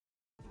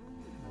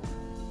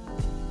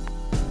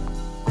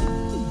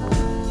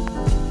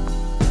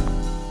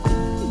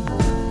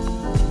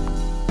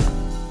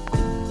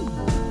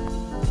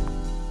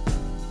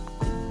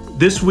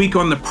This week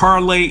on the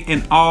Parlay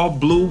in All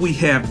Blue, we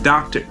have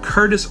Dr.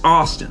 Curtis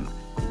Austin.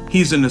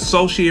 He's an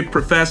associate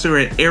professor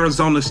at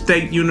Arizona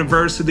State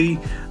University,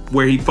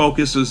 where he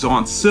focuses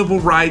on civil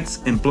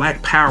rights and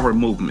Black Power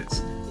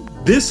movements.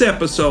 This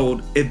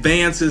episode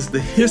advances the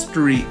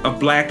history of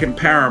Black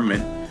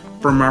empowerment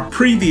from our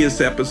previous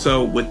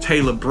episode with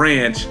Taylor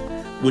Branch,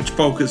 which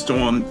focused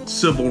on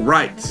civil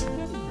rights.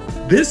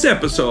 This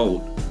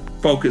episode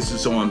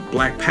focuses on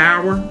Black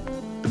Power,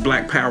 the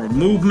Black Power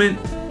movement,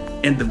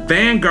 and the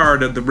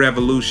vanguard of the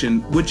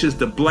revolution, which is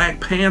the Black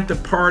Panther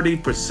Party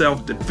for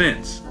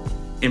Self-Defense.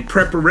 In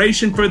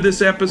preparation for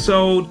this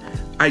episode,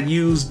 I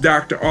used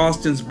Dr.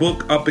 Austin's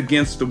book, Up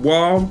Against the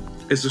Wall,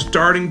 as a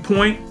starting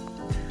point.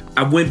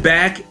 I went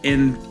back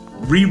and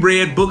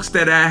reread books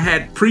that I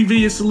had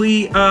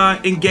previously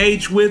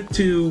engaged with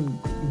to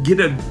get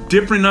a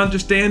different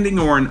understanding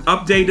or an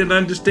updated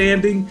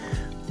understanding.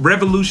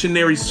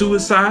 Revolutionary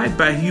Suicide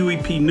by Huey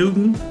P.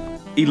 Newton,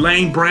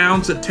 Elaine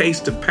Brown's A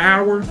Taste of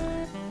Power,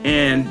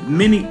 and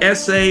many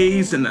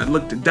essays, and I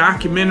looked at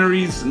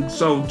documentaries, and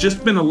so just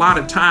spent a lot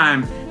of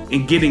time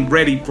in getting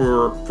ready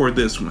for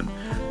this one.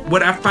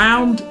 What I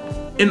found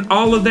in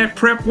all of that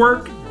prep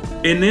work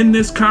and in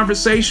this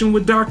conversation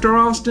with Dr.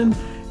 Austin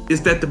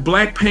is that the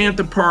Black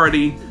Panther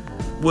Party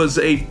was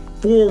a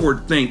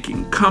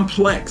forward-thinking,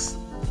 complex,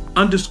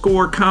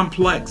 underscore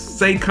complex,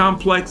 say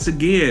complex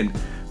again,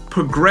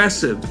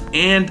 progressive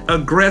and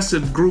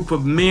aggressive group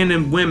of men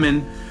and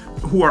women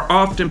who are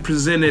often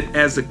presented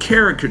as a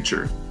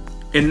caricature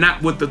and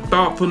not with the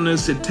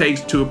thoughtfulness it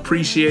takes to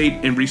appreciate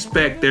and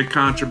respect their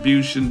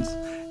contributions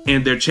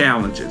and their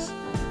challenges.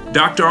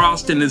 Dr.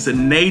 Austin is a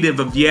native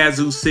of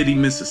Yazoo City,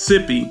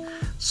 Mississippi,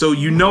 so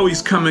you know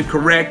he's coming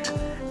correct,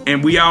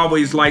 and we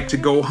always like to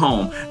go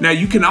home. Now,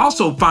 you can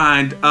also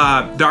find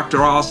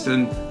Dr.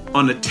 Austin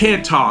on a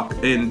TED Talk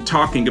and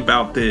talking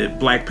about the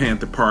Black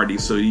Panther Party,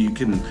 so you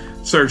can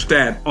search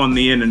that on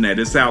the internet.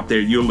 It's out there.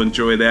 You'll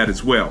enjoy that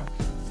as well.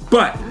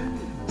 But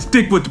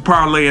stick with the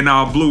Parlay in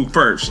All Blue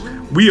first.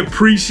 We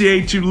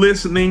appreciate you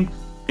listening,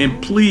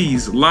 and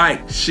please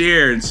like,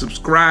 share, and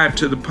subscribe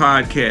to the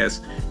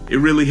podcast. It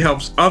really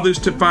helps others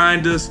to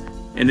find us,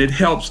 and it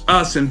helps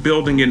us in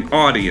building an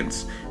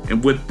audience.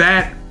 And with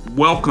that,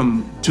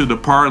 welcome to the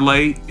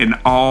Parlay in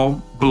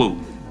All Blue.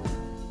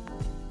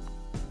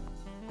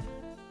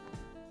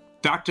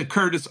 Dr.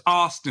 Curtis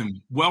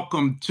Austin,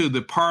 welcome to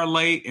the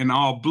Parlay in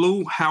All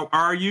Blue. How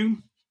are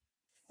you?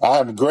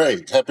 I'm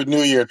great. Happy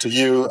New Year to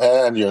you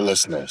and your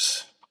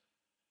listeners.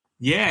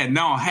 Yeah,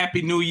 no,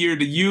 Happy New Year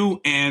to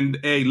you. And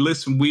hey,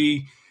 listen,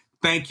 we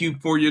thank you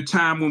for your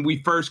time when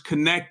we first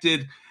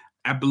connected.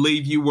 I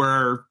believe you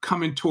were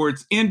coming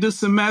towards end of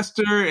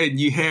semester and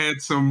you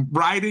had some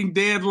writing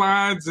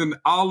deadlines and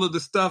all of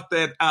the stuff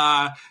that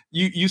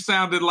you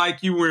sounded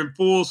like you were in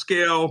full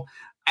scale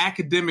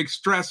academic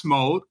stress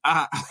mode.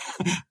 I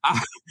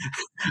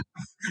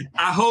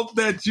hope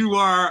that you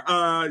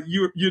are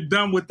you're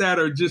done with that,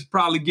 or just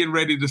probably getting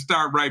ready to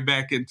start right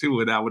back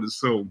into it, I would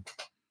assume.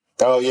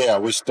 Oh yeah,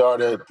 we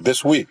started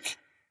this week.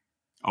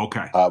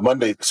 Okay.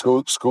 Monday,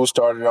 school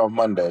started on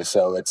Monday,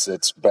 so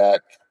it's back.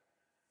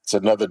 It's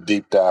another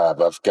deep dive.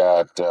 I've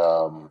got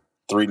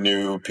 3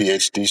 new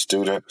PhD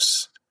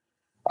students.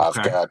 I've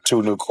got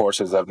 2 new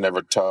courses I've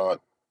never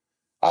taught.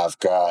 I've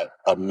got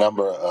a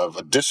number of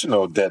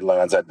additional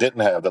deadlines I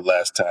didn't have the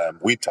last time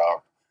we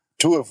talked,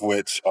 2 of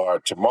which are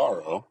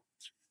tomorrow.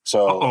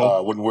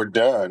 So when we're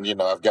done,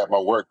 I've got my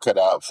work cut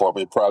out for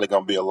me. Probably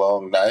going to be a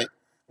long night,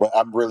 but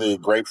I'm really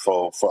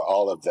grateful for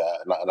all of that.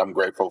 And I'm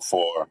grateful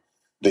for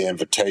the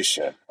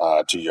invitation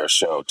to your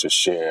show to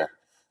share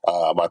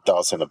my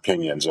thoughts and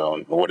opinions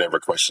on whatever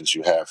questions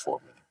you have for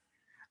me.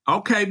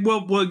 Okay,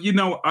 well,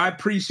 I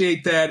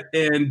appreciate that.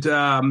 And,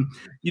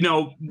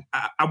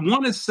 I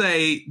want to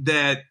say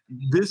that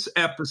this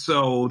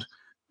episode,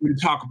 we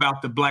talk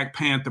about the Black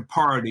Panther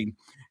Party,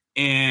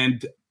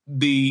 and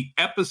the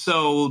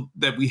episode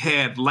that we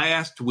had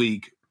last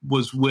week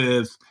was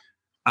with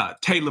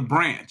Taylor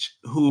Branch,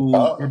 who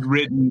had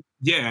written,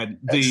 the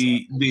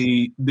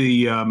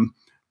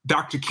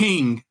Dr.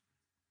 King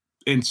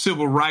and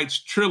Civil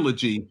Rights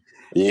trilogy.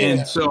 Yeah.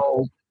 And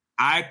so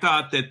I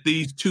thought that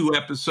these 2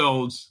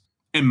 episodes,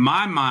 in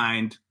my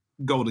mind,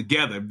 go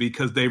together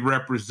because they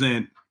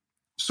represent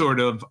sort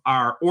of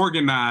our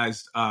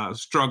organized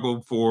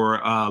struggle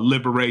for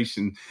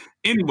liberation.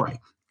 Anyway,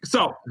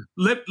 so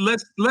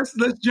let's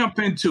jump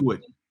into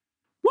it.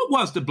 What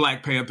was the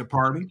Black Panther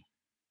Party?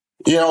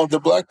 The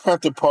Black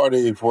Panther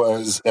Party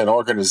was an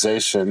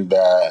organization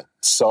that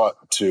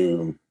sought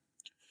to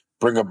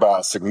bring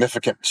about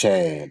significant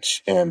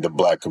change in the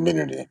Black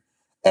community.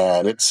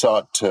 And it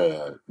sought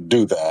to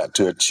do that,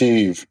 to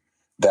achieve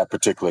that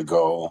particular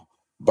goal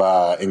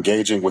by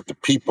engaging with the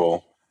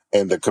people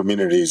in the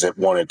communities it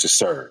wanted to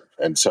serve.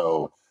 And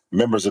so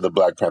members of the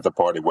Black Panther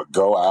Party would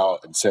go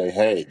out and say,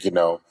 hey,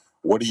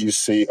 what do you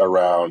see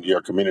around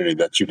your community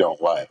that you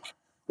don't like?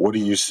 What do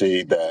you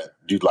see that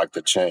you'd like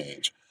to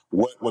change?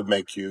 What would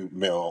make you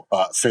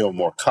feel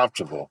more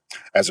comfortable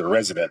as a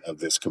resident of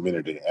this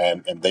community?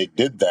 And they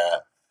did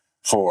that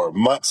for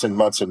months and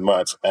months and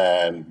months.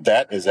 And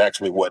that is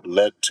actually what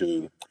led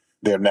to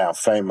their now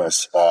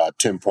famous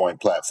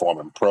 10-point platform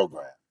and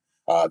program.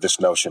 This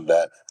notion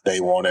that they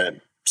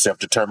wanted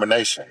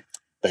self-determination.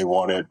 They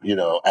wanted,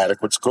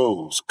 adequate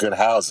schools, good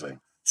housing,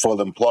 full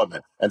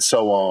employment, and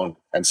so on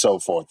and so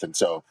forth. And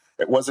so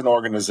it was an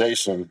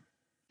organization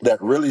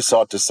that really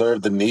sought to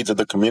serve the needs of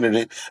the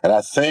community. And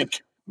I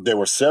think there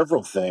were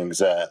several things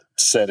that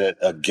set it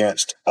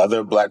against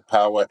other Black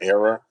Power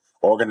era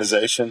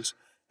organizations.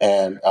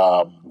 And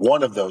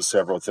one of those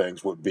several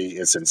things would be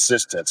its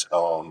insistence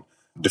on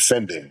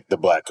defending the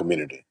Black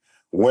community.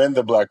 When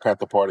the Black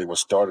Panther Party was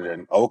started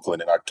in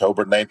Oakland in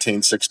October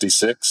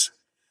 1966,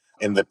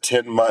 in the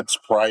 10 months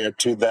prior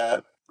to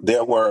that,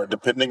 there were,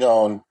 depending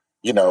on,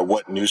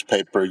 what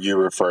newspaper you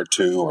refer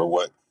to or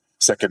what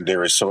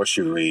secondary source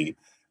you read,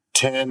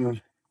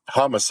 10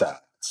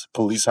 homicides,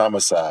 police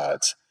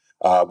homicides,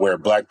 where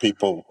Black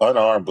people,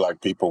 unarmed Black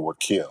people were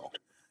killed.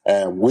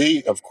 And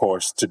we, of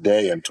course,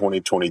 today in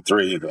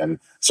 2023, and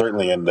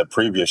certainly in the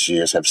previous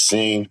years, have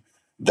seen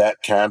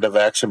that kind of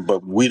action,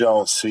 but we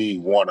don't see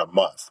one a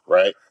month,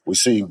 right? We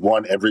see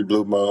one every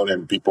blue moon,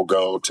 and people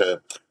go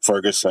to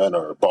Ferguson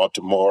or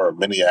Baltimore or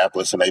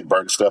Minneapolis and they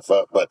burn stuff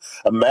up. But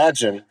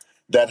imagine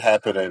that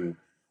happening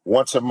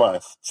once a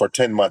month for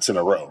 10 months in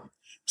a row.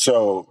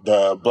 So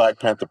the Black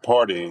Panther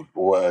Party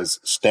was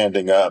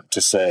standing up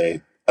to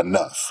say,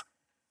 enough.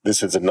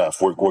 This is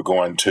enough. We're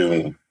going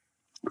to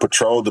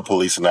patrol the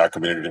police in our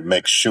community to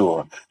make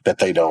sure that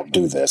they don't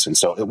do this. And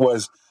so it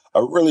was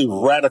a really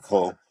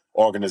radical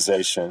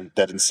organization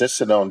that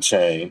insisted on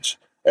change,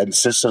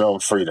 insisted on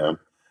freedom,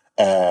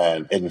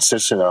 and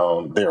insisted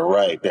on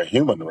their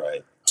human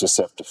right to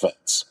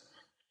self-defense.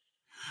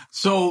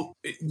 So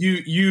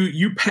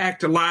you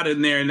packed a lot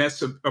in there, and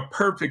that's a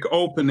perfect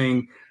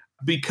opening,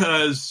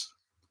 because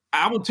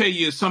I will tell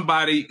you, as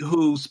somebody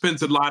who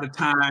spends a lot of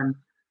time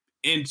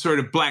in sort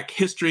of Black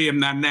history, I'm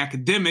not an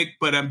academic,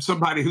 but I'm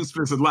somebody who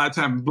spends a lot of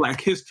time in Black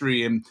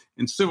history and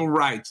civil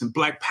rights and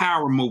Black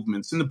power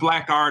movements and the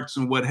Black arts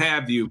and what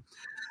have you.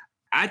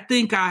 I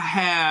think I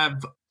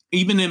have,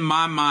 even in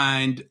my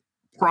mind,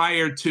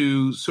 prior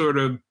to sort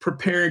of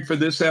preparing for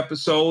this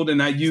episode,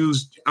 and I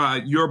used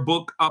your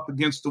book, Up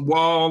Against the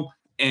Wall,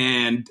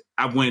 and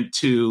I went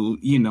to,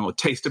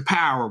 Taste of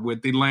Power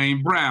with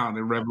Elaine Brown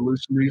and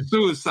Revolutionary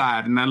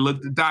Suicide, and I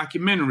looked at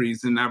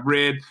documentaries, and I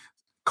read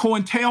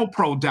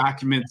COINTELPRO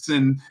documents,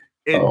 and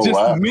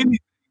Wow. many.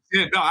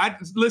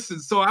 Listen.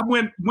 So I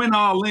went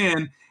all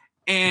in,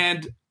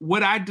 and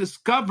what I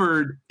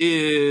discovered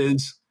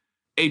is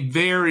a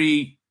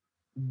very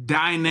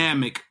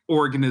dynamic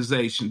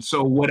organization.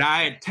 So what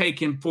I had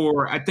taken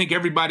for, I think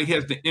everybody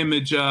has the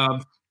image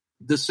of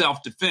the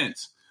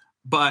self-defense,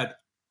 but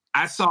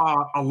I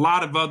saw a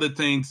lot of other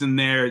things in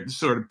there,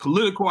 sort of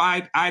political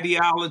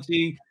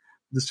ideology,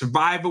 the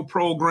survival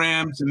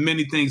programs, and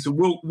many things. And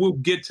we'll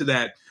get to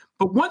that.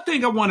 But one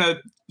thing I want to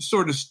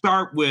sort of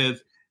start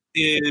with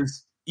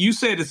is, you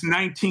said it's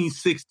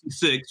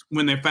 1966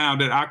 when they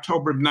founded,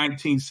 October of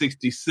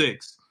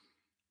 1966.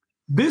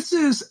 This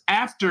is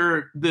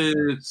after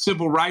the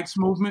Civil Rights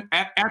Movement,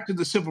 after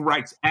the Civil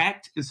Rights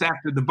Act. It's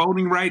after the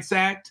Voting Rights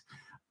Act.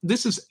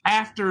 This is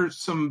after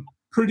some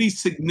pretty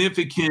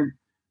significant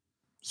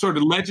sort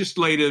of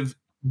legislative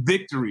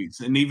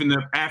victories, and even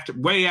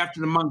way after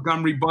the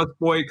Montgomery bus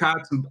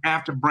boycotts and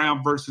after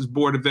Brown versus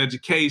Board of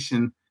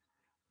Education.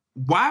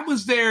 Why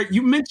was there?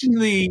 You mentioned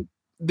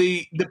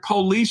the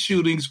police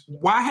shootings.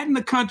 Why hadn't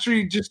the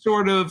country just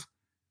sort of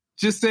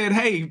just said,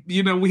 "Hey,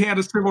 we had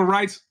a Civil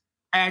Rights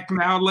Act,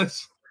 now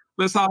let's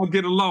all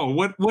get along"?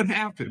 What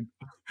happened?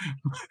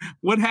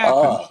 What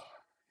happened?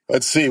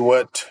 Let's see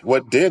what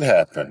did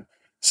happen.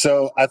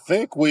 So I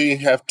think we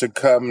have to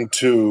come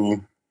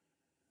to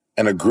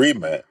an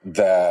agreement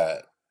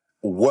that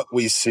what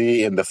we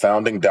see in the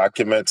founding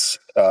documents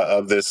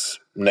of this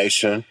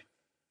nation,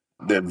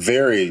 they're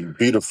very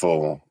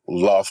beautiful,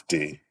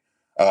 lofty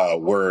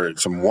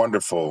words, some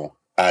wonderful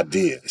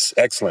ideas,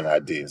 excellent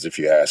ideas, if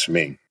you ask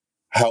me.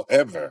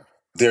 However,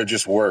 they're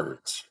just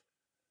words.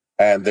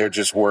 And they're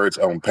just words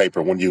on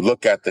paper. When you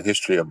look at the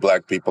history of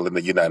Black people in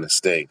the United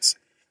States,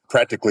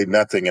 practically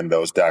nothing in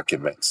those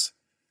documents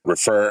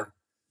refer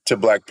to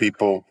Black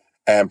people,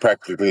 and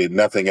practically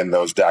nothing in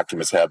those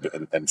documents have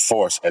been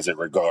enforced as it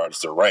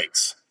regards the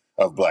rights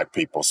of Black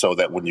people. So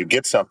that when you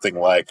get something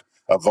like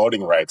a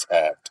Voting Rights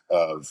Act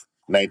of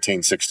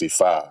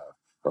 1965,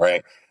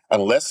 right,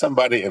 unless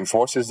somebody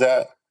enforces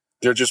that,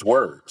 they're just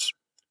words.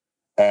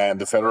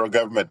 And the federal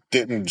government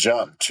didn't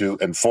jump to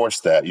enforce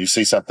that. You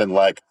see something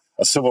like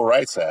a Civil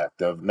Rights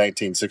Act of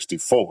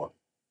 1964.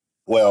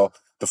 Well,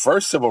 the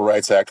first Civil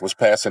Rights Act was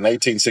passed in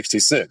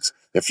 1866.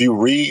 If you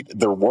read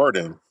the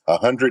wording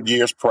 100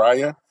 years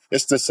prior,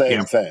 it's the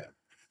same thing.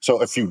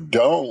 So if you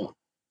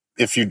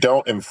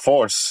don't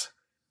enforce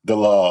the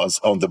laws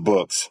on the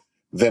books,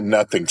 then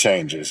nothing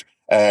changes.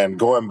 And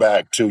going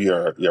back to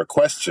your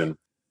question,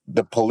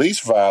 the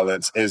police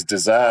violence is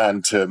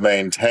designed to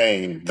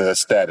maintain the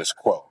status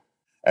quo.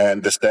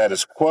 And the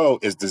status quo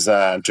is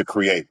designed to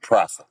create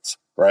profits,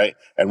 right?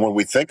 And when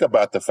we think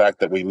about the fact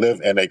that we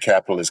live in a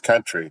capitalist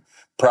country,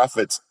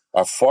 profits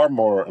are far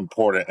more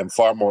important and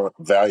far more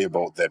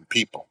valuable than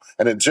people.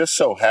 And it just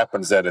so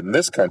happens that in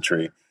this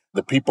country,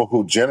 the people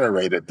who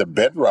generated the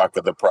bedrock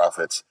of the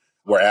profits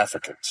were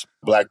Africans,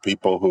 Black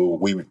people who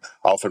we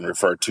often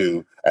refer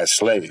to as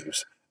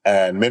slaves.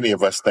 And many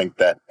of us think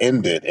that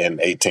ended in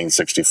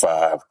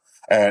 1865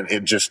 and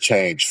it just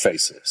changed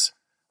faces.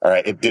 All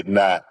right. It did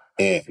not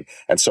end.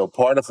 And so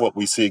part of what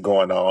we see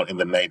going on in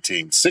the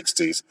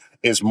 1960s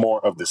is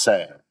more of the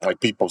same.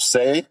 Like people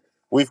say,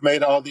 we've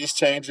made all these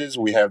changes.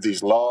 We have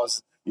these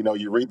laws. You know,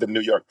 you read the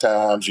New York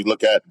Times, you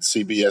look at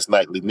CBS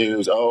Nightly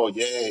News. Oh,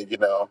 yeah, you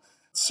know,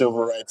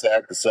 Civil Rights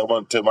Act, the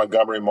Selma to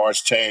Montgomery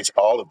March changed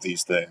all of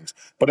these things.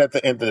 But at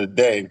the end of the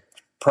day,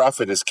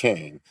 profit is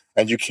king.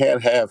 And you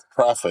can't have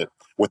profit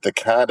with the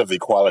kind of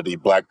equality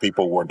Black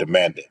people were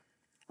demanding,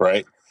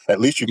 right? At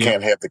least you Yeah.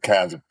 can't have the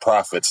kinds of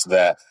profits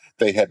that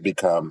they had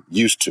become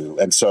used to.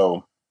 And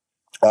so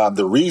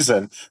the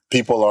reason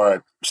people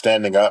aren't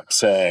standing up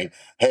saying,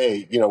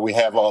 hey, you know, we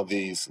have all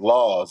these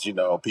laws, you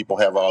know, people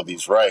have all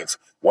these rights.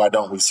 Why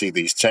don't we see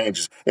these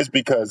changes? It's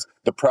because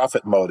the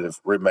profit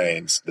motive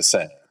remains the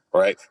same,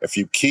 right? If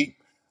you keep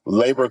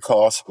labor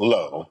costs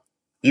low,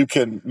 you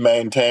can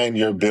maintain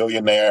your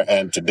billionaire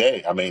and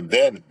today, I mean,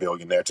 then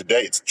billionaire,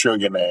 today it's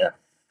trillionaire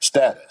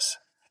status.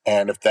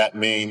 And if that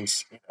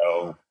means, you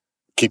know,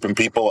 keeping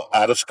people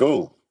out of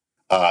school,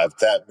 if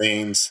that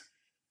means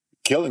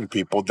killing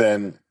people,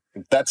 then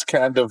that's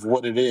kind of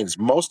what it is.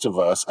 Most of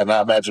us, and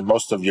I imagine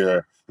most of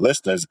your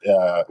listeners,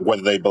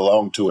 whether they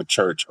belong to a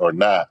church or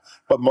not,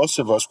 but most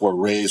of us were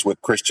raised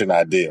with Christian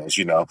ideals,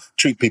 you know,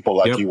 treat people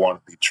like Yep. you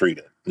want to be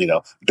treated, you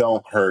know,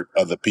 don't hurt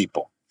other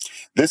people.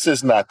 This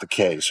is not the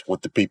case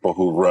with the people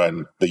who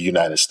run the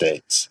United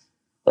States,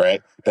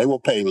 right? They will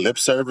pay lip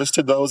service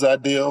to those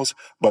ideals,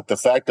 but the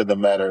fact of the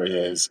matter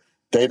is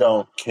they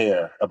don't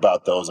care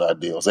about those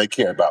ideals. They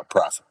care about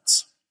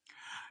profits.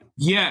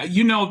 Yeah,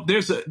 you know,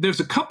 there's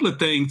a couple of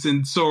things,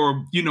 and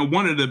so you know,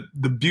 one of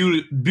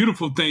the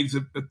beautiful things,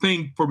 a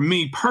thing for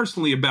me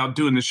personally about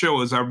doing the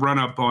show is I run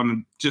up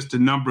on just a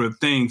number of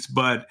things.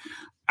 But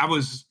I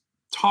was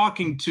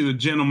talking to a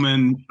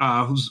gentleman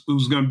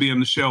who's going to be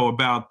on the show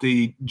about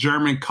the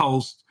German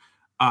coast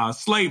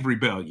slave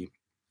rebellion,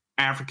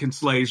 African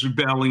slaves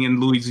rebelling in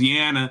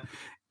Louisiana,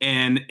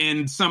 and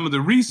in some of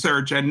the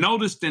research, I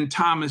noticed in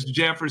Thomas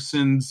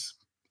Jefferson's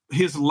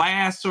his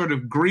last sort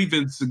of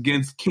grievance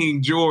against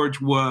King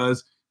George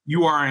was,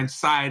 you are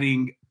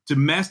inciting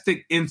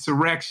domestic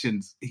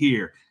insurrections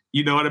here.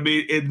 You know what I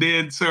mean? And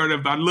then sort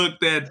of I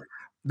looked at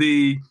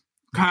the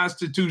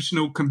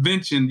Constitutional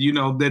Convention, you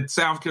know, that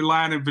South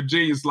Carolina and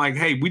Virginia is like,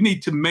 hey, we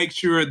need to make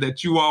sure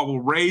that you all will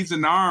raise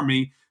an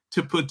army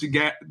to put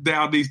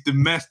down these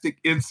domestic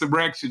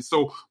insurrections.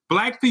 So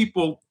Black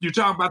people, you're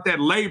talking about that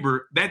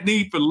labor, that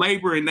need for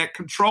labor and that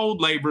controlled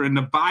labor and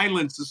the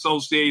violence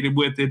associated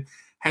with it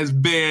has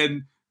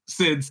been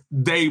since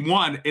day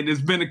one, and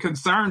it's been a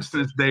concern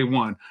since day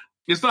one.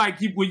 It's like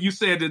when you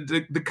said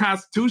the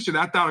Constitution,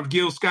 I thought of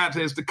Gil Scott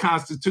as the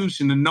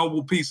Constitution, a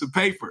noble piece of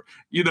paper.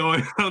 You know,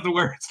 in other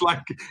words,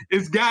 like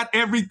it's got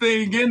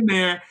everything in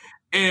there,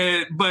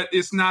 but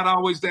it's not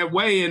always that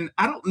way. And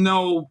I don't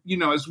know, you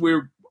know, as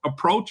we're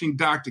approaching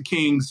Dr.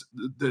 King's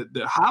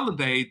the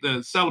holiday,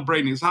 the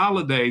celebrating his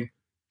holiday,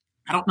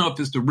 I don't know if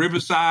it's the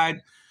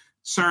Riverside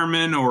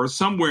sermon or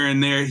somewhere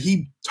in there,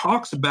 he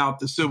talks about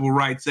the Civil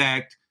Rights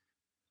Act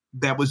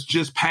that was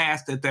just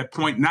passed at that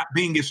point not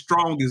being as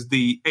strong as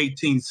the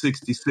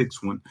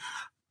 1866 one.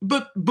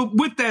 But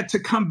with that, to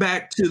come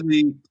back to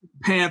the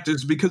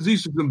Panthers, because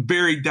these are some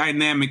very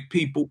dynamic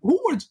people. Who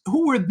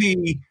were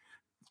the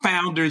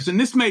founders? And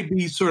this may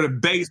be sort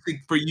of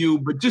basic for you,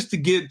 but just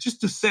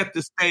to set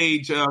the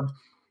stage of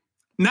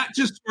not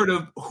just sort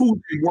of who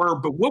they were,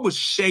 but what was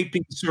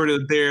shaping sort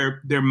of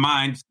their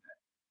minds.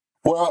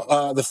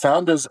 Well, the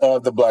founders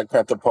of the Black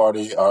Panther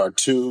Party are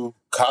two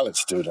college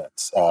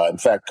students, in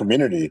fact,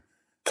 community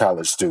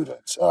college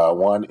students.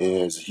 One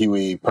is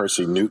Huey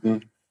Percy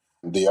Newton.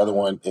 The other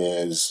one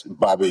is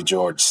Bobby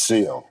George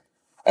Seal.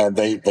 And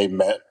they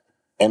met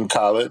in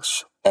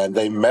college, and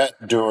they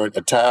met during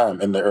a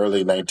time in the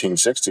early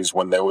 1960s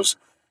when there was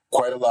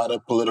quite a lot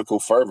of political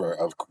fervor,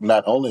 of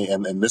not only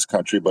in this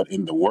country, but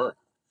in the world,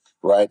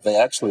 right? They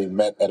actually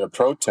met at a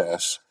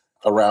protest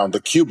around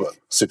the Cuba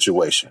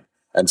situation.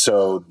 And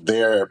so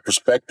their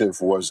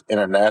perspective was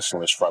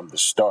internationalist from the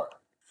start.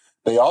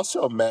 They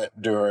also met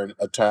during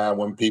a time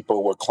when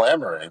people were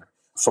clamoring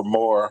for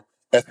more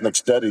ethnic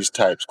studies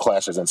types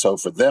classes. And so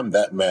for them,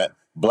 that meant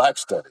Black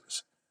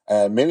studies.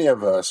 And many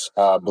of us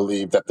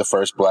believe that the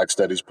first Black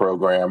studies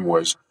program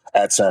was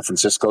at San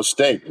Francisco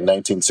State in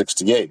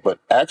 1968. But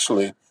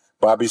actually,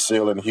 Bobby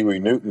Seale and Huey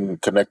Newton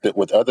connected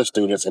with other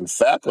students and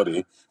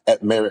faculty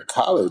at Merritt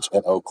College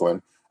in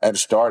Oakland and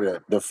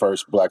started the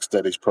first Black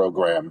studies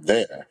program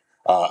there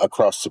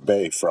across the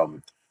bay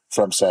from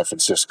San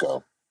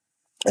Francisco.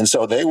 And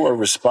so they were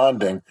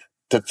responding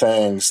to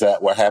things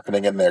that were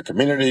happening in their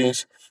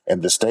communities,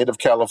 in the state of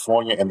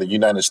California, in the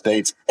United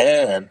States,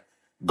 and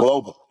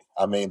globally.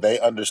 I mean, they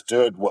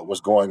understood what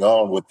was going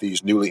on with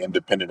these newly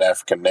independent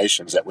African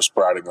nations that were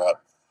sprouting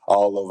up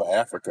all over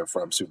Africa,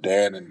 from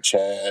Sudan and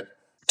Chad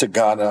to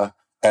Ghana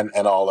and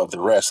all of the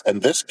rest.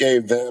 And this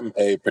gave them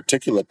a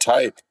particular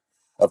type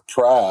of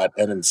pride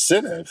and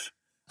incentive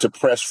to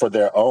press for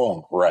their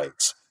own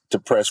rights, to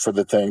press for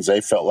the things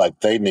they felt like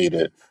they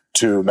needed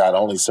to not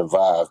only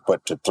survive,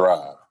 but to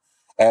thrive.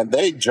 And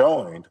they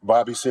joined,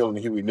 Bobby Seale and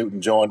Huey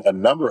Newton joined a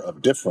number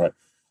of different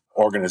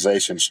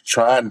organizations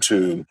trying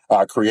to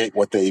create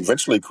what they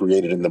eventually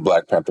created in the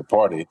Black Panther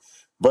Party.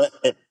 But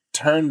it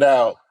turned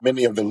out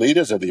many of the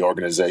leaders of the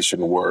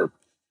organization were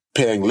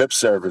paying lip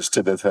service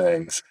to the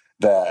things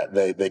that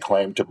they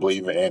claimed to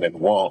believe in and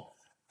want,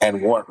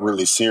 and weren't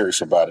really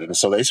serious about it. And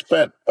so they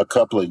spent a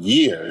couple of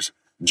years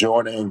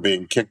joining,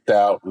 being kicked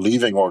out,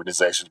 leaving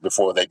organizations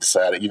before they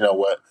decided, you know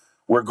what,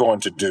 we're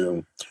going to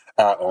do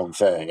our own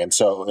thing. And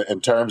so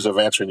in terms of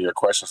answering your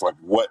questions, like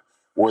what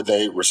were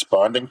they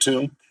responding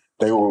to?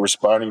 They were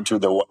responding to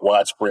the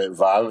widespread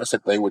violence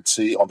that they would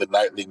see on the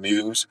nightly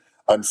news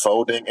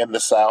unfolding in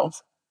the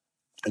South.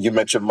 You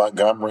mentioned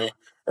Montgomery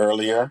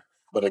earlier,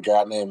 but a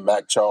guy named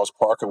Mac Charles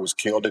Parker was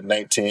killed in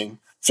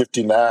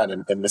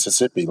 1959 in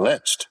Mississippi,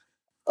 lynched,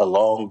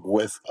 along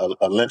with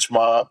a lynch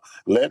mob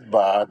led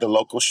by the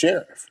local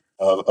sheriff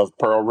of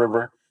Pearl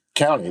River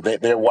County.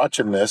 They're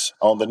watching this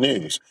on the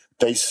news.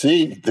 They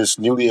see this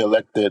newly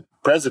elected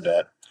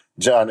president,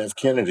 John F.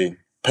 Kennedy,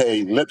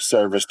 pay lip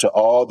service to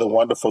all the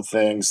wonderful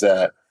things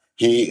that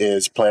he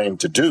is planning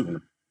to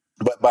do.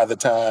 But by the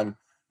time,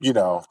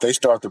 they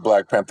start the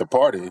Black Panther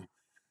Party,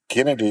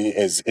 Kennedy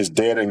is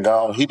dead and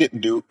gone. He didn't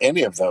do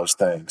any of those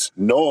things,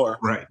 nor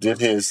did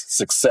his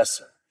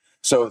successor.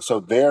 So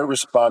they're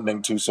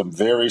responding to some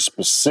very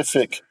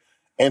specific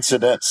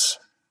incidents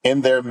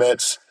in their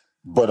midst,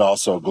 but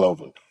also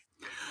globally.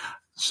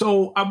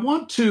 So I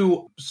want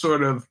to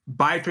sort of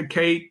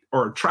bifurcate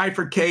or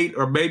trifurcate,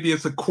 or maybe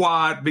it's a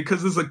quad,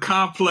 because it's a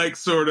complex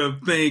sort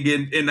of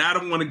thing. And I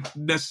don't want to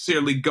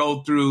necessarily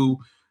go through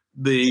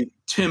the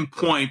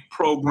 10-point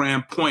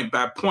program point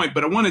by point,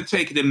 but I want to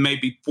take it in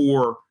maybe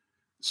 4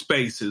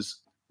 spaces,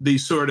 the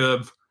sort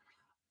of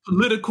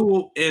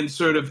political and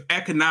sort of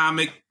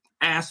economic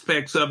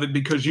aspects of it,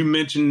 because you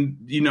mentioned,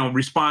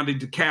 responding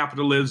to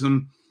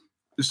capitalism.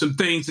 There's some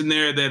things in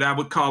there that I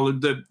would call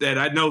it that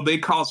I know they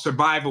call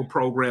survival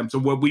programs, or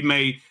what we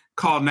may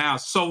call now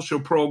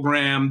social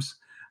programs,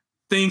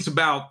 things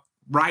about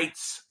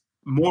rights,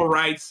 more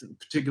rights,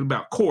 particularly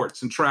about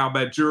courts and trial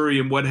by jury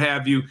and what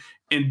have you.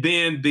 And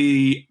then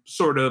the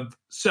sort of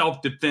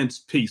self-defense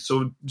piece.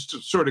 So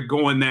sort of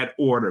go in that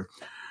order.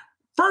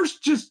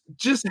 First,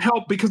 just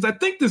help, because I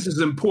think this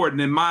is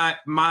important. And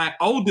my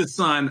oldest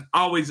son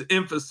always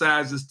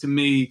emphasizes to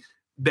me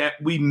that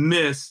we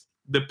miss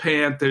the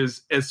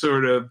Panthers as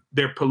sort of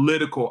their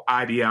political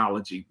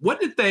ideology.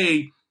 What did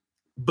they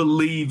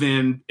believe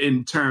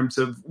in terms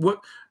of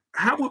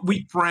how would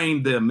we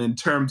frame them in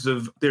terms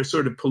of their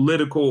sort of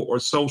political or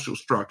social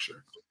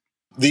structure?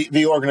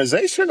 The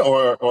organization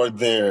or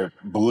their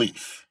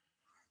belief?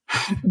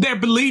 Their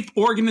belief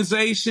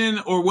organization,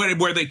 or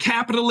were they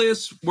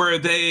capitalists? Were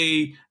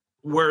they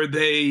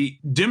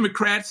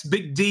Democrats,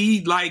 big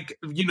D, like,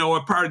 a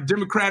part of the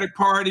Democratic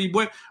Party?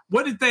 Where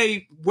would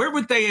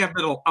they have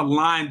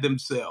aligned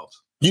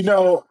themselves?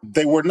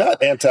 They were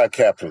not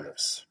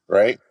anti-capitalists,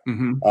 right?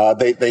 Mm-hmm.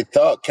 They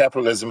thought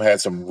capitalism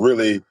had some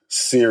really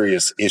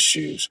serious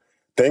issues.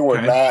 They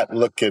were not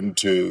looking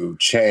to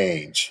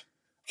change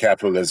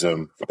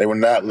capitalism. They were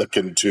not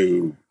looking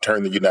to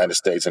turn the United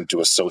States into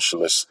a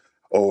socialist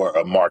or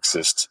a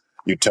Marxist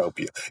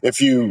utopia.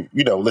 If you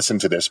listen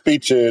to their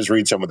speeches,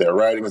 read some of their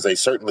writings, they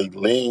certainly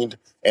leaned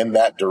in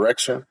that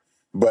direction.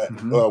 But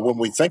when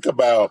we think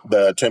about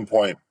the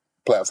 10-point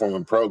platform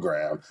and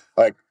program,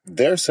 like,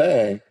 they're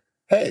saying,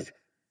 hey,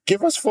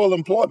 give us full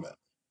employment.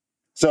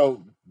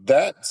 So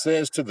that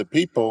says to the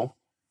people,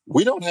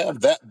 we don't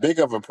have that big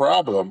of a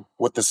problem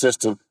with the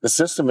system. The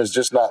system is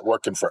just not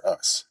working for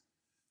us.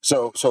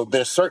 So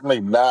they're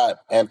certainly not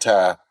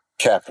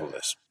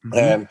anti-capitalist. Mm-hmm.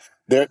 And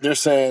they're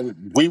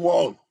saying, we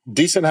want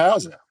decent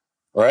housing,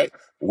 right?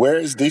 Where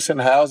is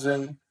decent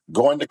housing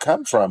going to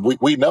come from?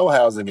 We know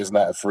housing is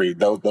not free.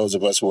 Those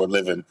of us who are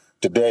living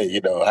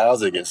today,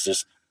 housing is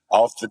just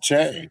off the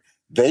chain.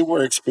 They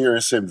were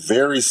experiencing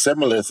very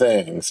similar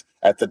things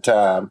at the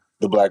time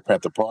the Black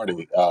Panther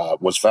Party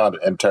was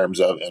founded, in terms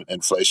of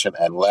inflation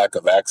and lack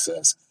of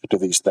access to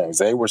these things.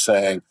 They were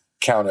saying,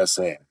 count us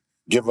in,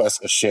 give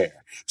us a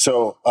share.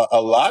 So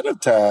a lot of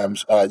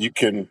times you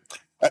can...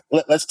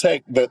 Let's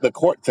take the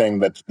court thing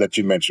that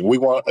you mentioned. We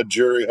want a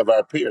jury of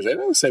our peers. They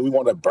don't say we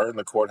want to burn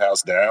the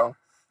courthouse down.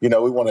 We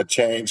want to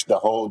change the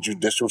whole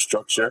judicial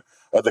structure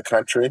of the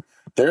country.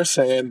 They're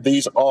saying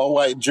these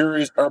all-white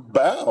juries are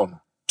bound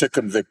to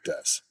convict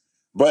us.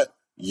 But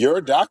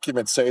your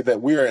documents say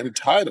that we are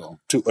entitled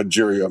to a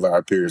jury of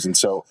our peers. And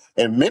so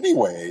in many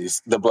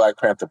ways, the Black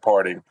Panther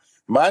Party,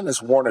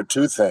 minus 1 or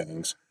 2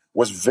 things,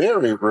 was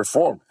very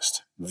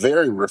reformist.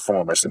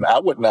 And I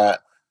would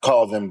not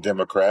call them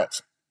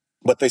Democrats,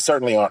 but they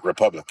certainly aren't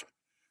Republican,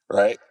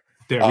 right?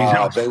 There we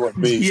go. They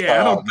would be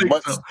Yeah, I don't think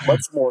much so.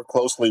 much more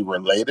closely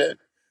related,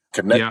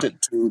 Yeah.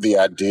 connected to the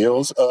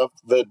ideals of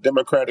the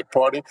Democratic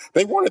Party.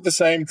 They wanted the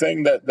same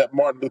thing that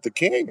Martin Luther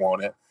King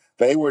wanted.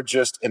 They were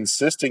just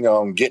insisting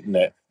on getting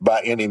it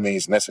by any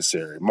means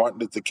necessary. Martin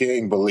Luther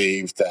King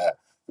believed that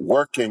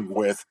working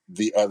with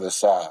the other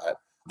side,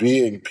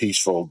 being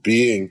peaceful,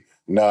 being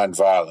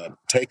nonviolent,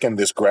 taking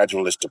this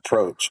gradualist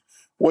approach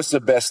was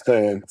the best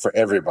thing for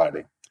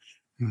everybody.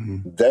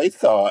 Mhm. They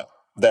thought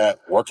that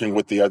working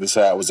with the other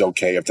side was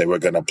okay if they were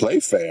going to play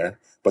fair,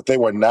 but they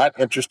were not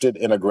interested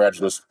in a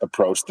gradualist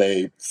approach.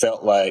 They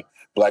felt like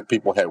Black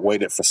people had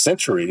waited for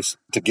centuries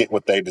to get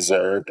what they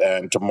deserved,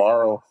 and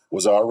tomorrow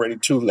was already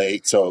too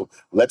late. So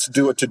let's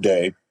do it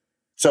today.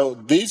 So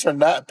these are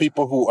not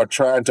people who are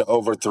trying to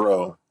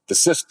overthrow the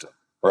system,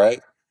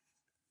 right?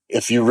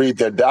 If you read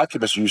their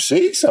documents, you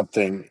see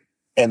something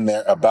in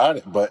there about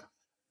it, but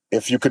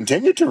if you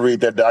continue to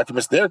read their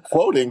documents, they're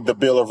quoting the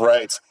Bill of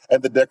Rights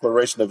and the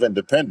Declaration of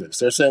Independence.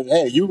 They're saying,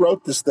 hey, you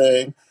wrote this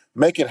thing,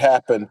 make it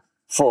happen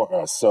for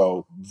us.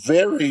 So,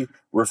 very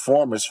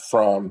reformist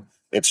from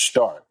its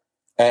start.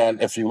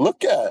 And if you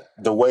look at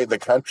the way the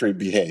country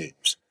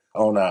behaves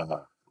on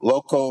a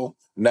local,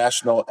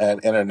 national,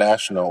 and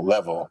international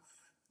level,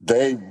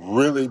 they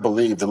really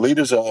believe, the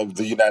leaders of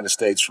the United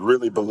States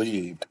really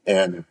believed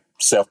in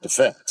self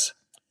defense.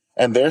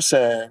 And they're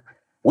saying,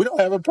 we don't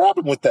have a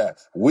problem with that.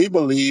 We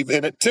believe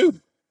in it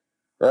too,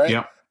 right?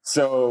 Yep.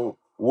 So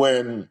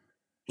when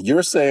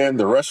you're saying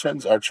the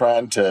Russians are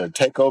trying to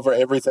take over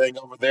everything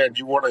over there and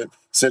you want to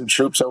send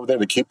troops over there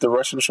to keep the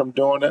Russians from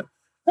doing it,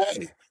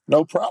 hey,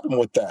 no problem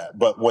with that.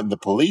 But when the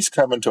police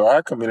come into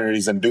our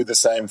communities and do the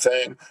same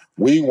thing,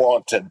 we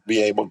want to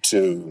be able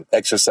to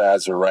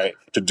exercise the right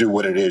to do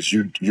what it is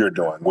you're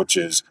doing, which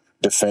is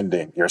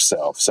defending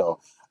yourself. So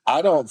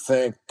I don't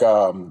think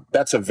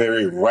that's a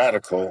very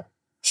radical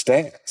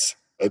stance.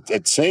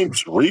 It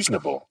seems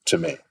reasonable to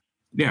me.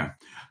 Yeah.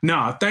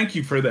 No, thank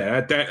you for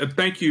that.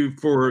 Thank you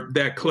for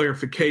that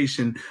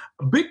clarification.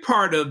 A big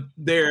part of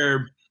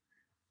their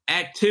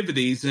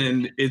activities,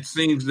 and it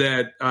seems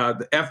that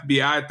the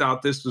FBI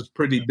thought this was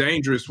pretty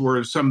dangerous,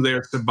 were some of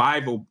their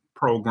survival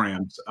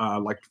programs,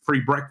 like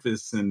free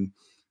breakfast and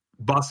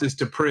buses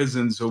to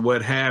prisons or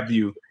what have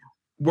you.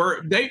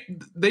 Were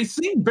they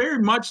seem very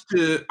much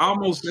to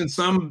almost in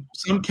some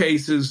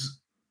cases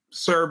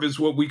serve as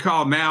what we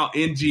call now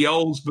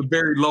NGOs, but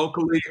very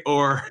locally,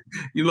 or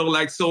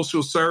like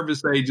social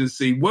service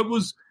agency. What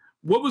was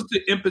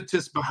the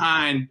impetus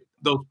behind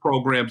those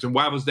programs, and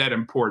why was that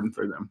important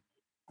for them?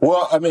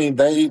 Well, I mean,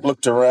 they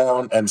looked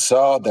around and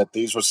saw that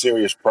these were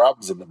serious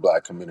problems in the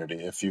Black community.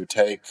 If you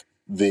take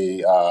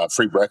the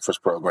free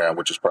breakfast program,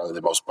 which is probably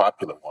the most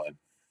popular one,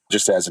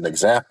 just as an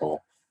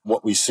example,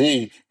 what we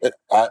see,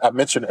 I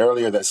mentioned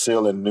earlier that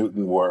Seal and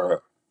Newton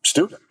were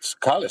students,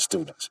 college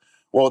students.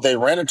 Well, they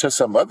ran into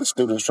some other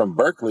students from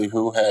Berkeley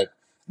who had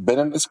been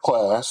in this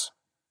class,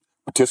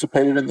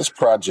 participated in this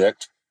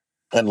project,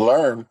 and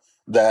learned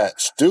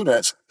that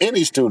students,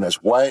 any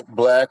students, white,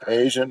 black,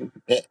 Asian,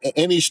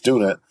 any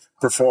student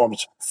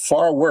performs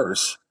far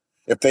worse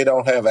if they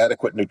don't have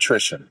adequate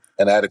nutrition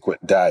and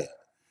adequate diet.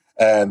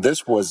 And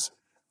this was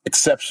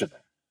exceptional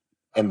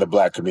in the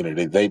Black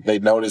community. They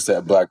noticed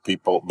that Black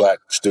people, Black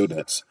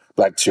students,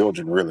 Black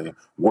children really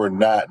were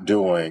not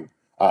doing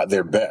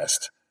their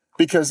best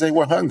because they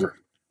were hungry.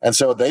 And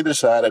so they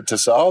decided to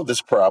solve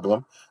this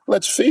problem,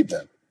 let's feed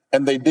them.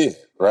 And they did,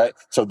 right?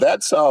 So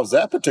that solves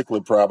that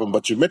particular problem.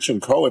 But you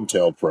mentioned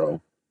COINTELPRO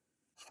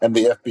and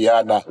the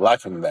FBI not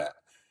liking that.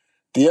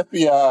 The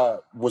FBI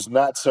was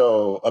not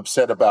so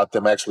upset about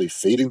them actually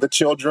feeding the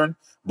children.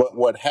 But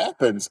what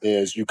happens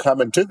is you come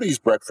into these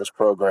breakfast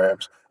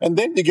programs and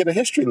then you get a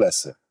history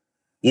lesson.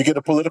 You get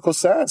a political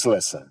science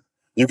lesson.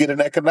 You get an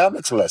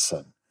economics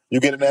lesson. You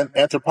get an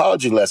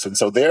anthropology lesson.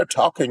 So they're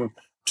talking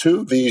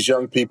to these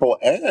young people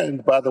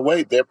and, by the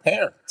way, their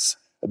parents,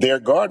 their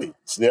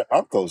guardians, their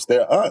uncles,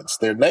 their aunts,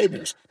 their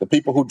neighbors, the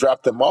people who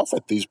drop them off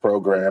at these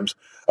programs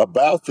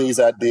about these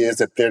ideas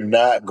that they're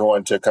not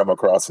going to come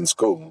across in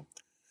school.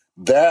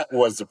 That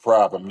was the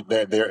problem.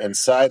 They're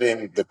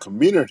inciting the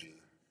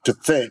community to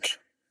think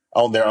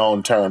on their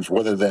own terms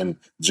rather than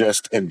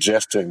just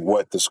ingesting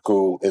what the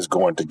school is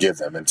going to give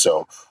them. And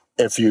so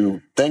if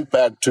you think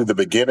back to the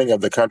beginning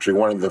of the country,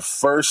 one of the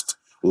first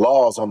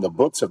laws on the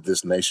books of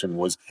this nation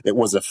was it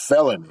was a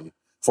felony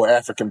for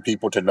African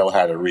people to know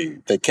how to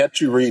read. They kept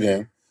you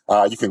reading.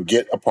 You can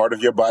get a part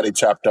of your body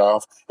chopped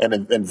off. And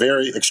in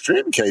very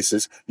extreme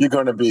cases, you're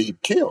going to be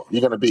killed.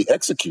 You're going to be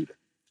executed.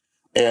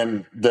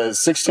 In the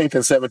 16th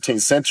and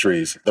 17th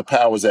centuries, the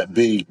powers that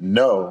be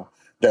know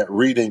that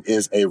reading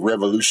is a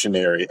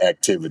revolutionary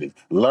activity.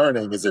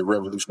 Learning is a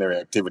revolutionary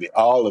activity.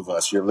 All of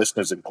us, your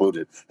listeners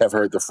included, have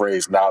heard the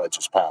phrase knowledge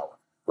is power,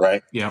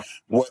 right? Yeah.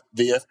 What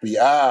the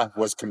FBI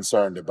was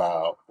concerned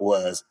about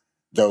was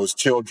those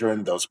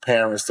children, those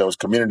parents, those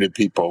community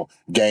people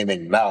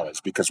gaining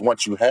knowledge. Because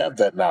once you have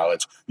that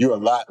knowledge, you're a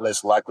lot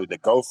less likely to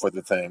go for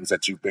the things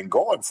that you've been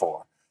going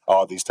for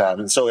all these times.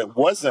 And so it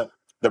wasn't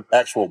the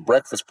actual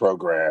breakfast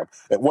program.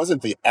 It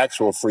wasn't the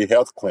actual free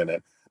health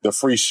clinic the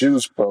free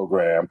shoes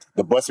program,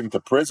 the busing to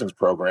prisons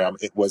program.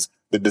 It was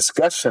the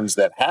discussions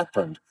that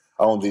happened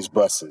on these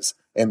buses,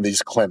 in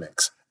these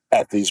clinics,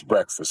 at these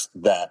breakfasts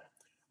that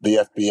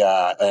the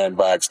FBI and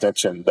by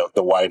extension,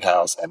 the White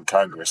House and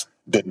Congress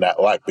did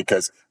not like,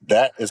 because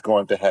that is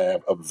going to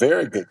have a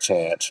very good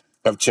chance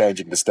of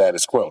changing the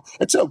status quo.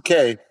 It's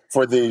okay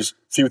for these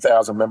few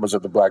thousand members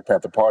of the Black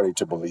Panther Party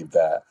to believe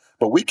that,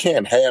 but we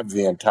can't have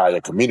the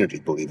entire community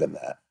believe in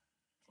that.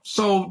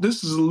 So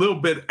this is a little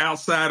bit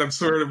outside of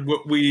sort of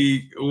what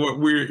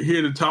we're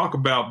here to talk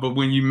about. But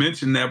when you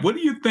mention that, what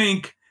do you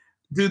think?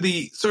 Do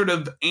the sort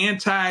of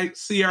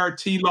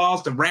anti-CRT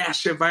laws, the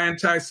rash of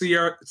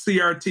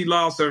anti-CRT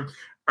laws,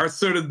 are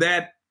sort of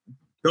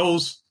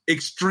those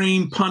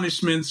extreme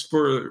punishments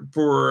for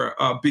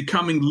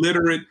becoming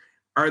literate?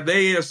 Are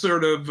they a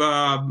sort of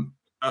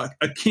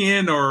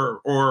akin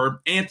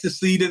or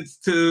antecedents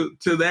to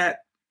that?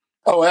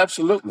 Oh,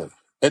 absolutely.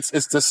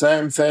 It's the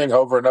same thing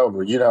over and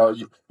over.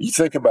 You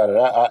think about it.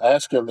 I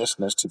ask your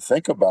listeners to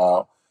think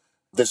about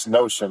this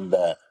notion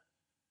that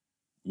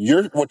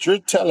what you're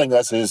telling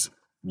us is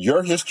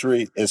your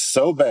history is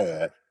so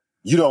bad,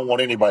 you don't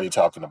want anybody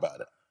talking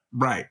about it.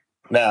 Right.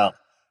 Now,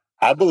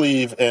 I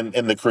believe in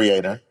the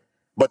creator,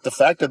 but the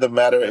fact of the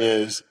matter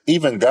is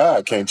even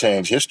God can't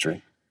change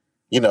history.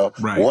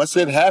 Right. Once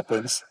it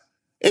happens,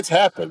 it's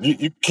happened.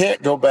 You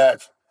can't go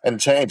back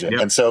and change it.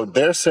 Yep. And so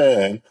they're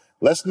saying,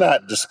 let's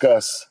not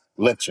discuss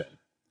lynching.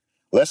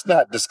 Let's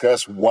not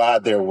discuss why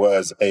there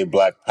was a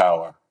Black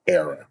Power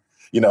era.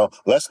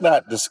 Let's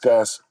not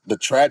discuss the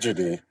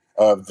tragedy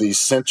of these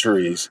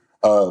centuries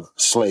of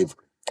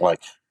slavery.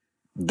 Like,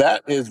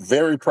 that is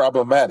very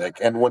problematic.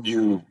 And when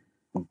you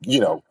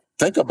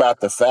think about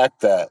the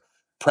fact that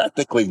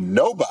practically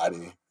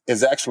nobody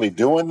is actually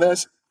doing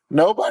this,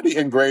 nobody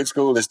in grade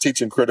school is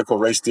teaching critical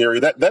race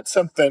theory. That's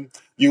something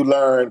you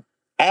learn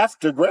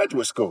after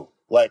graduate school.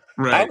 Like,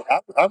 right.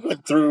 I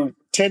went through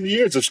 10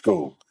 years of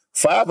school,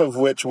 5 of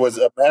which was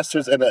a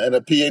master's and a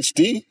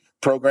PhD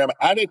program.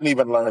 I didn't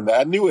even learn that.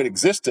 I knew it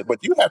existed, but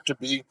you have to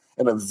be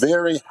in a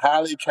very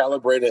highly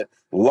calibrated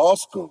law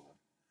school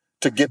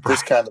to get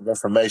this kind of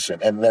information.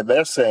 And then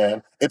they're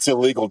saying it's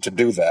illegal to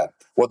do that.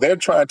 Well, they're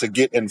trying to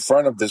get in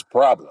front of this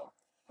problem.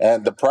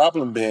 And the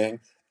problem being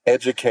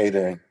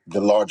educating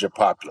the larger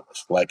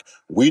populace. Like,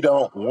 we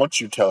don't want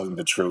you telling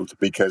the truth,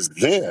 because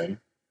then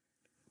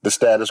the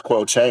status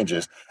quo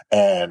changes.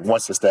 And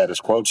once the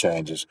status quo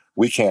changes,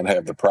 we can't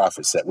have the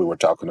profits that we were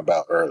talking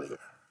about earlier.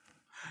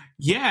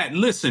 Yeah,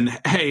 listen,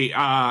 hey,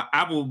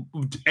 I will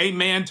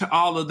amen to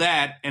all of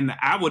that. And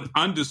I would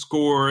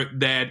underscore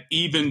that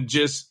even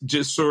just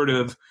sort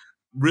of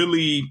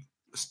really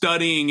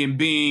studying and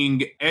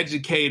being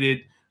educated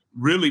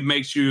really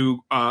makes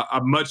you a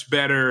much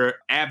better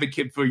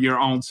advocate for your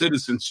own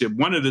citizenship.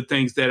 One of the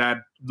things that I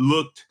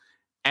looked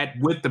at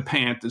with the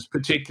Panthers,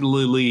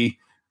 particularly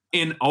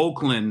in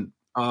Oakland,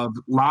 of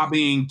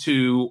lobbying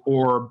to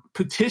or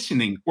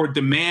petitioning or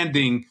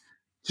demanding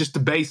just the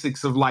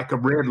basics of like a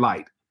red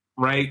light,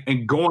 right?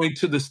 And going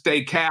to the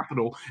state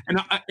capitol.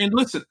 And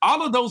listen,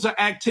 all of those are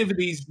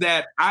activities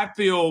that I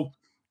feel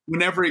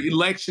whenever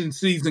election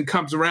season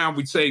comes around,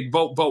 we say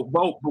vote, vote,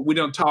 vote, but we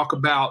don't talk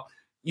about,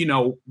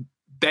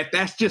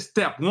 that's just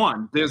step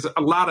one. There's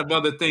a lot of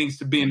other things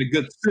to being a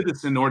good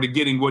citizen or to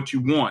getting what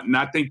you want. And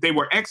I think they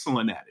were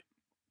excellent at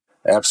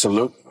it.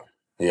 Absolutely.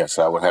 Yes,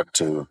 I would have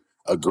to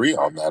agree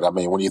on that. I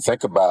mean, when you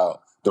think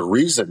about the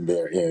reason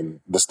they're in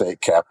the state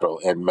capitol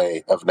in May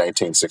of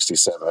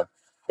 1967,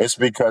 it's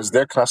because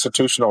their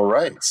constitutional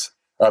rights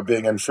are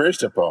being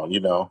infringed upon.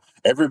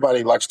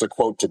 Everybody likes to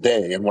quote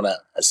today. And when I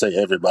say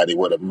everybody,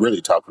 what I'm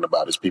really talking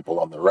about is people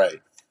on the right,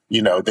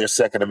 their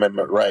Second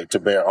Amendment right to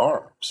bear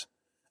arms.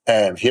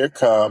 And here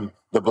come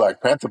the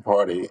Black Panther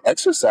Party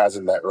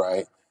exercising that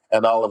right.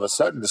 And all of a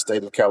sudden, the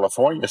state of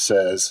California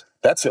says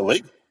that's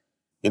illegal.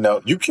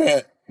 You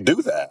can't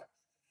do that.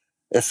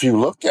 If you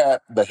look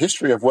at the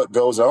history of what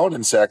goes on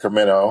in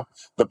Sacramento,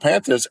 the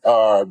Panthers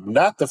are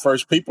not the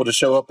first people to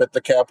show up at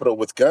the Capitol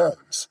with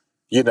guns.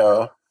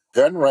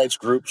 Gun rights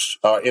groups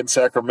are in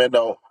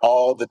Sacramento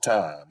all the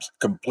time,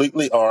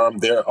 completely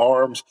armed. Their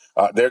arms,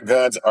 their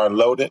guns are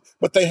loaded,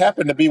 but they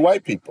happen to be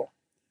white people,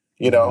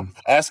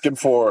 asking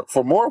for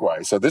more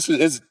rights. So this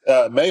is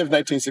May of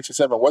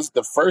 1967 wasn't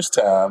the first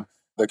time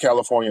the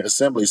California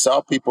Assembly saw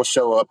people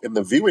show up in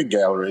the viewing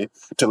gallery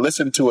to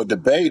listen to a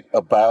debate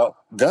about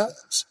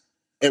guns.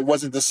 It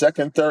wasn't the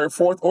second, third,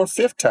 fourth, or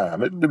fifth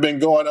time. It had been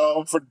going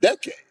on for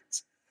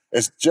decades.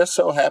 It just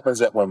so happens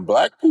that when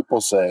Black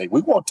people say,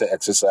 we want to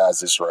exercise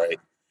this right,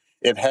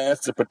 it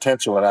has the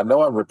potential, and I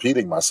know I'm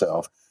repeating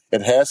myself,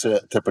 it has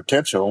the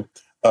potential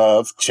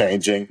of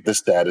changing the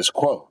status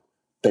quo.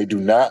 They do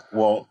not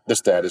want the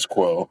status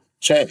quo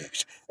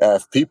changed.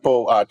 If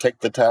people take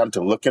the time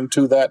to look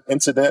into that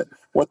incident,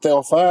 what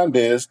they'll find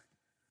is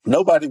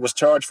nobody was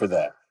charged for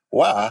that.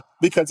 Why?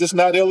 Because it's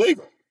not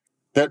illegal.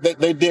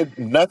 They did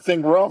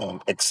nothing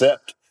wrong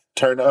except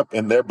turn up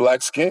in their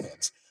Black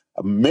skins.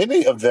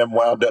 Many of them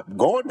wound up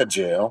going to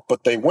jail,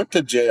 but they went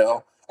to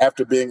jail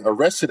after being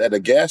arrested at a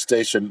gas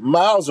station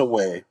miles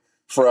away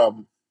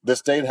from the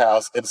State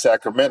House in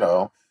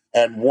Sacramento,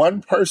 and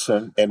one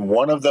person in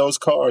one of those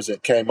cars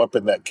that came up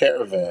in that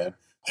caravan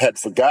had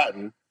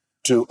forgotten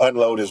to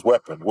unload his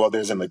weapon. Well,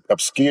 there's an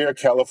obscure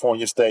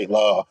California state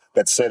law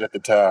that said at the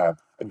time,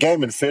 a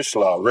game and fish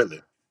law,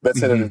 really, that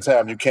said at the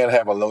time you can't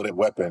have a loaded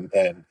weapon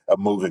in a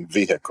moving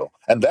vehicle.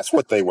 And that's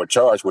what they were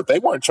charged with. They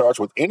weren't charged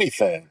with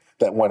anything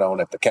that went on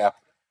at the Capitol.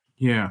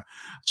 Yeah.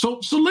 So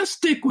let's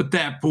stick with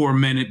that for a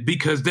minute,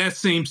 because that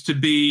seems to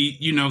be,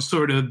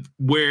 sort of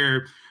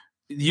where,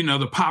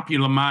 the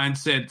popular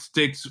mindset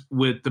sticks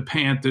with the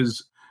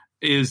Panthers,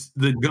 is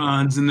the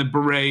guns and the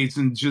berets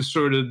and just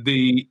sort of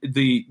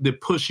the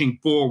pushing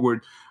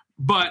forward.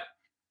 But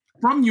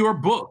from your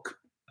book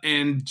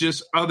and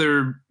just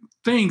other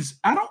things,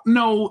 I don't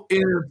know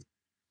if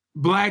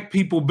Black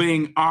people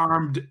being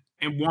armed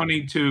and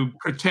wanting to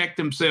protect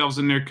themselves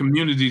and their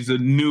communities a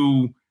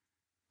new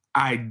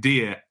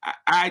idea.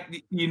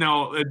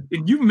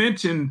 You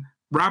mentioned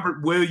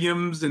Robert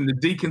Williams and the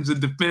Deacons of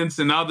Defense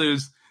and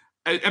others.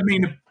 I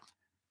mean,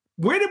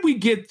 where did we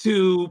get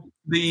to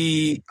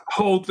the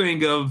whole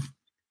thing of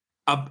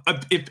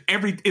if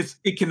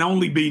it can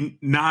only be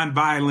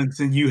nonviolence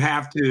and you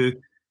have to,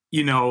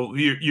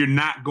 you're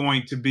not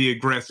going to be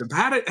aggressive?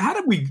 How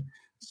did we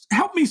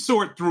help me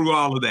sort through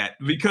all of that?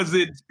 Because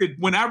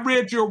when I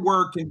read your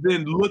work and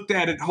then looked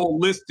at it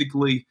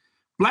holistically,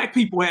 Black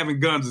people having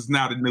guns is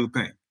not a new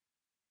thing.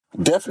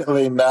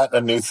 Definitely not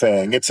a new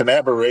thing. It's an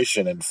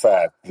aberration, in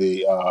fact,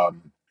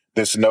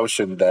 this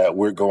notion that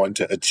we're going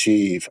to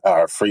achieve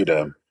our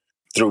freedom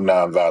through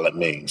nonviolent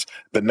means.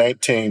 The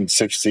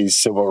 1960s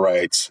civil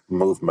rights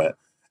movement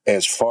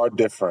is far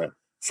different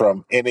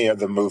from any of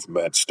the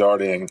movements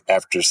starting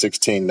after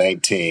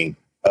 1619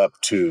 up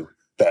to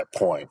that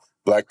point.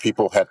 Black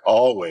people had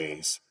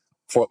always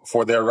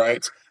for their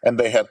rights, and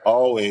they had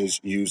always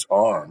used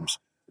arms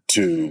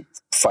to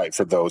fight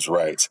for those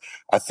rights.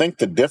 I think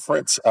the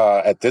difference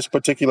at this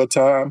particular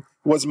time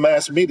was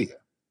mass media,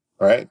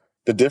 right?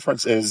 The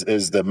difference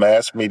is the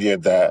mass media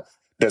that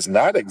does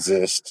not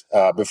exist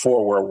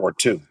before World War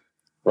II,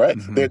 right?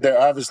 Mm-hmm. There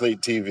are obviously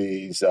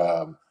TVs,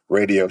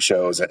 radio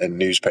shows, and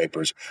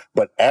newspapers,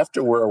 but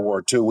after World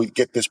War II, we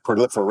get this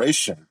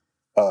proliferation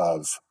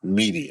of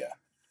media.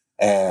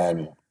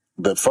 And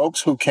the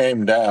folks who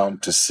came down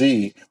to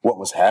see what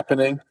was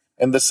happening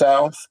in the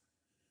South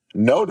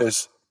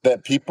noticed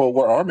that people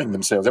were arming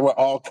themselves. There were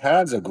all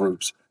kinds of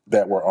groups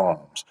that were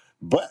armed,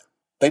 but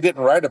they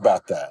didn't write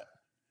about that.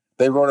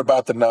 They wrote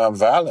about the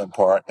nonviolent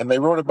part, and they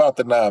wrote about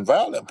the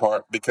nonviolent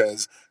part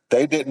because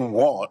they didn't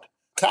want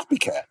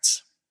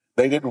copycats.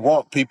 They didn't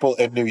want people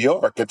in New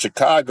York and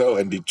Chicago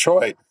and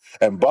Detroit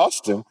and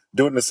Boston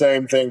doing the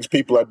same things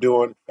people are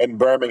doing in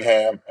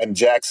Birmingham and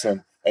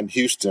Jackson and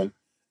Houston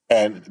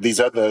and these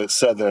other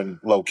southern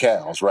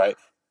locales, right?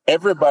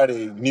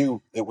 Everybody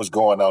knew it was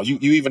going on. You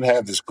even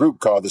had this group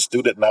called the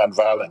Student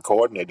Nonviolent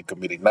Coordinating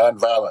Committee,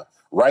 nonviolent,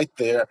 right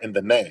there in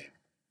the name.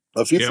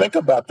 If you think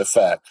about the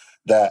fact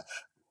that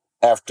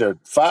after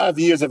 5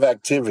 years of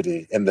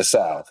activity in the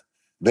South,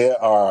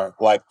 there are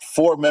like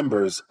 4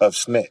 members of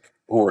SNCC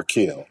who were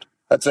killed.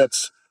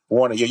 That's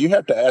one a year. You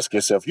have to ask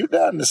yourself, you're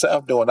down in the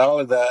South doing all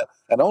of that,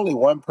 and only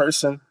one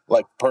person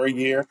like per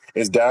year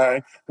is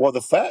dying. Well,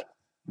 the fact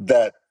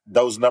that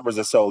those numbers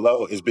are so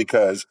low is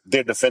because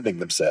they're defending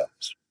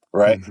themselves,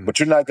 right? Mm-hmm. But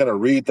you're not going to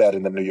read that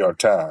in the New York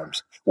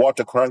Times.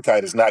 Walter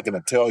Cronkite is not going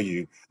to tell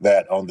you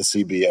that on the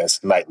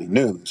CBS Nightly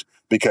News,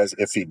 because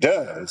if he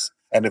does,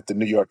 and if the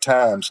New York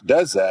Times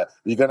does that,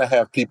 you're going to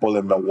have people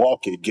in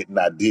Milwaukee getting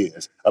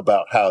ideas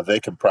about how they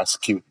can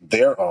prosecute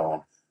their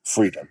own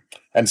freedom.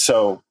 And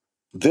so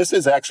this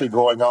is actually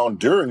going on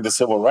during the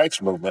civil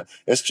rights movement.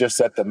 It's just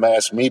that the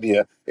mass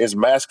media is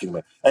masking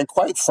it. And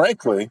quite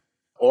frankly,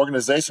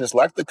 organizations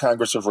like the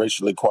Congress of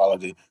Racial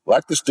Equality,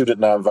 like the Student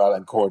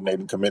Nonviolent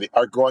Coordinating Committee,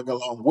 are going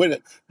along with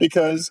it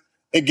because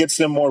it gets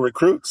them more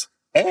recruits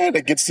and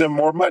it gets them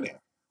more money.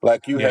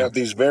 Like you have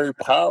these very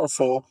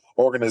powerful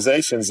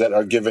organizations that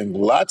are giving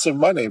lots of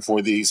money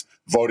for these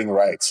voting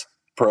rights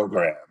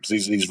programs,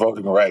 these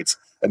voting rights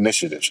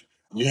initiatives.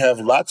 You have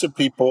lots of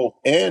people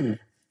in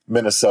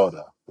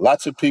Minnesota,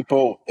 lots of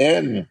people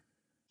in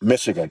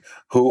Michigan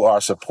who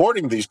are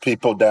supporting these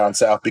people down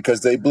south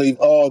because they believe,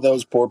 oh,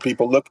 those poor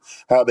people, look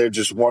how they're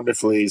just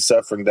wonderfully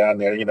suffering down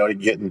there. You know, you're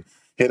getting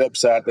hit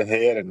upside the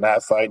head and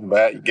not fighting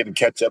back. You're getting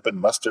ketchup and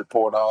mustard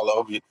poured all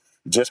over you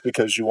just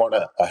because you want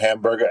a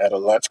hamburger at a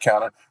lunch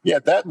counter. Yeah,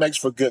 that makes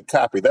for good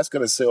copy. That's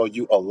going to sell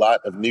you a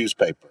lot of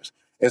newspapers.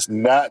 It's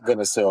not going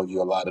to sell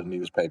you a lot of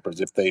newspapers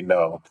if they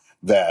know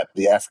that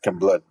the African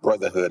Blood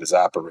Brotherhood is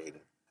operating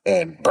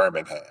in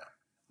Birmingham.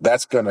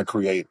 That's going to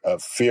create a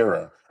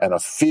fear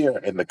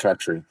in the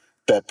country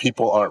that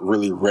people aren't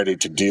really ready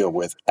to deal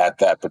with at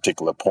that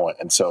particular point.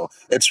 And so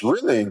it's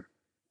really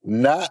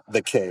not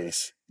the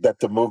case that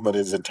the movement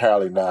is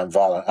entirely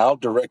nonviolent. I'll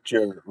direct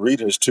your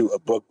readers to a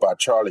book by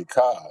Charlie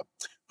Cobb,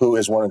 who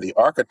is one of the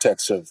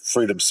architects of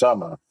Freedom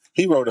Summer.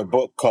 He wrote a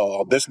book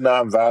called This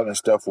Nonviolent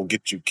Stuff Will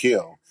Get You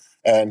Killed.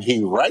 And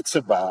he writes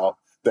about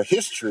the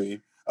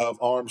history of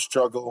armed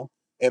struggle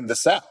in the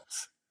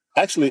South.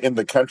 actually in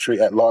the country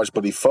at large,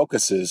 but he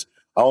focuses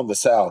on the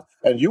South.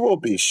 And you will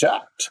be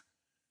shocked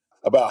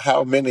about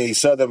how many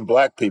Southern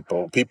black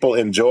people, people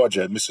in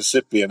Georgia,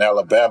 Mississippi, and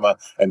Alabama,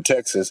 and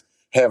Texas,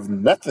 have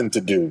nothing to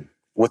do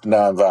with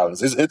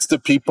nonviolence. It's the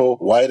people,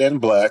 white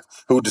and black,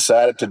 who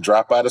decided to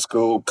drop out of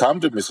school, come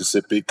to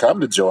Mississippi,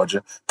 come to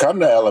Georgia, come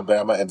to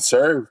Alabama, and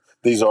serve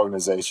these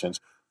organizations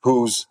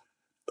whose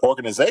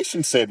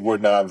organization said we're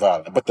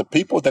nonviolent, but the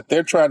people that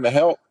they're trying to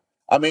help,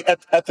 I mean,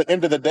 at the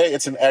end of the day,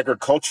 it's an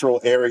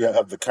agricultural area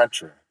of the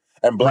country,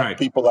 and black Right.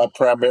 people are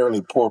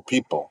primarily poor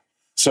people.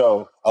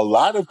 So a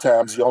lot of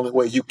times, the only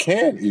way you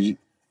can eat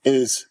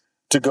is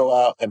to go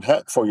out and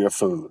hunt for your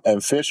food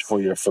and fish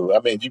for your food. I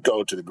mean, you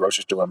go to the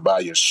grocery store and buy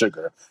your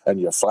sugar and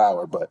your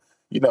flour, but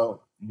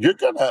you're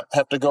gonna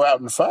have to go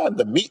out and find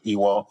the meat you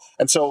want.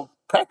 And so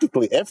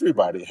practically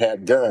everybody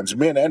had guns.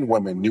 Men and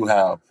women knew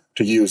how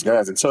to use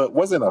guns. And so it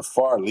wasn't a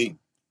far leap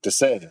to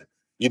say,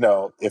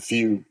 if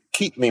you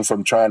keep me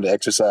from trying to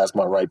exercise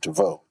my right to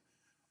vote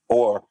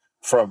or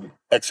from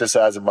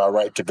exercising my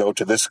right to go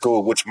to this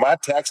school, which my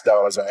tax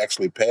dollars are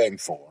actually paying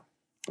for,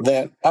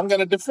 then I'm going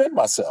to defend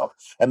myself.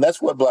 And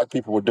that's what black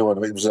people were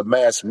doing. It was a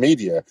mass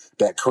media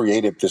that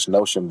created this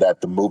notion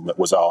that the movement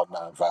was all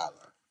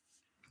nonviolent.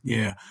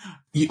 Yeah.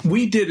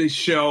 We did a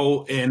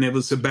show and it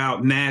was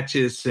about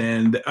Natchez,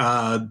 and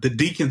the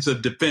Deacons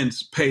of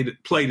Defense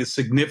played a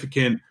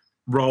significant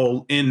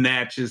role in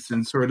Natchez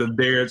and sort of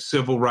their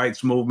civil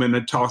rights movement,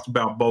 and talked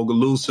about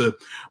Bogalusa.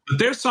 But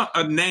there's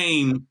a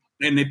name,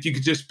 and if you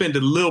could just spend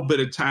a little bit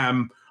of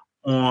time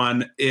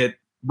on it,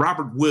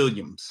 Robert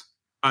Williams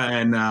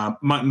in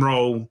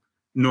Monroe,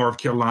 North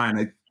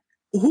Carolina.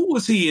 Who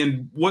was he,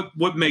 and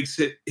what makes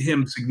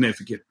him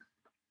significant?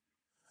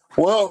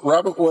 Well,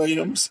 Robert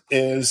Williams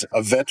is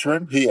a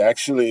veteran. He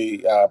actually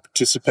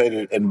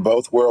participated in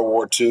both World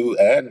War II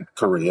and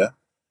Korea.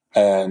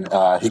 And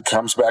he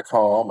comes back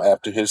home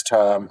after his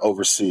time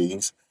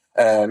overseas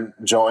and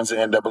joins the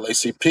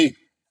NAACP.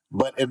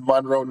 But in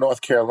Monroe,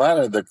 North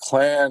Carolina, the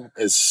Klan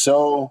is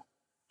so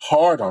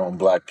hard on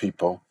black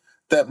people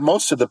that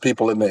most of the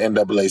people in the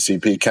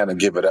NAACP kind of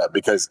give it up,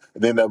 because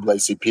the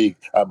NAACP,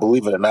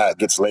 believe it or not,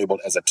 gets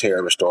labeled as a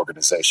terrorist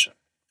organization.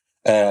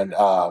 And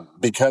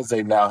because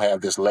they now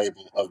have this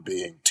label of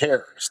being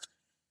terrorist,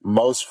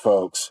 most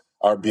folks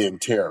are being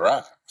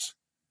terrorized.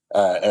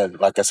 And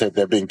like I said,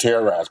 they're being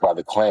terrorized by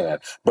the Klan.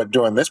 But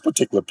during this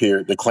particular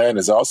period, the Klan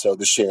is also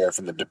the sheriff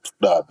and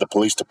the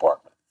police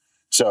department.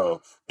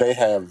 So they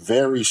have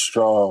very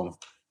strong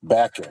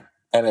backing.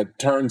 And it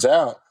turns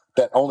out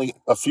that only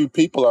a few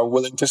people are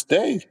willing to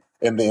stay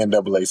in the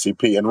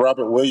NAACP. And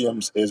Robert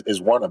Williams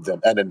is one of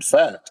them. And in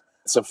fact,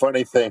 it's a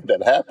funny thing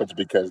that happens,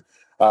 because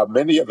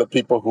many of the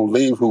people who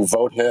leave, who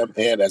vote him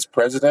in as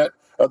president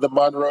of the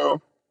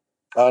Monroe,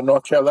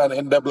 North Carolina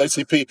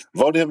NAACP,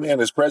 vote him in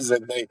as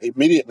president, and they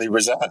immediately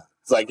resign.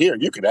 It's like, here,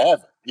 you can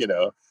have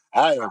it.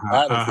 I am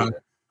out of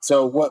here.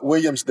 So what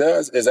Williams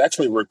does is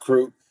actually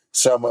recruit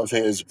some of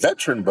his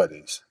veteran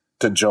buddies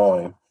to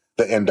join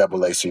the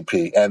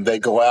NAACP, and they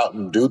go out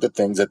and do the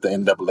things that the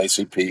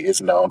NAACP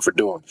is known for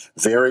doing.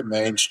 Very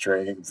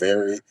mainstream,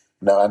 very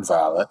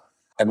nonviolent.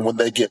 And when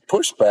they get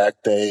pushback,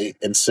 they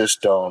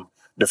insist on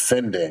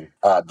defending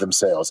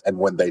themselves. And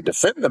when they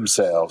defend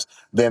themselves,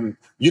 then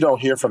you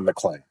don't hear from the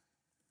Klan.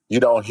 You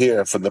don't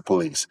hear from the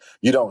police.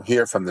 You don't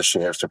hear from the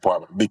sheriff's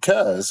department,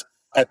 because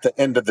at the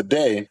end of the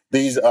day,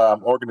 these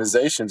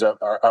organizations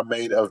are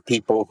made of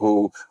people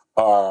who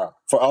are,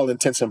 for all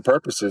intents and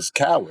purposes,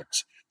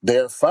 cowards.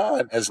 They're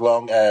fine as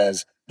long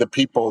as the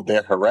people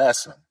they're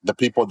harassing, the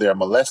people they're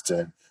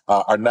molesting,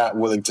 are not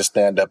willing to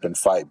stand up and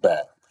fight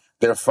back.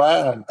 They're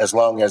fine as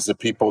long as the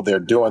people they're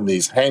doing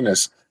these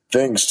heinous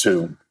things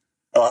to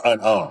are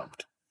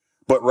unarmed.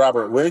 But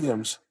Robert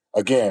Williams,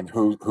 again,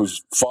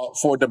 who's fought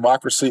for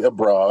democracy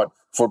abroad,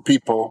 for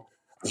people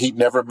he'd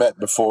never met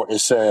before,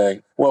 is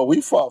saying, well, we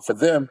fought for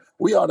them.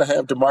 We ought to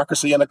have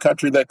democracy in a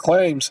country that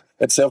claims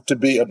itself to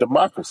be a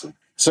democracy.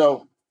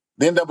 So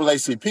the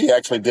NAACP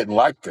actually didn't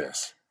like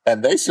this,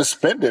 and they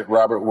suspended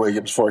Robert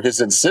Williams for his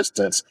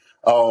insistence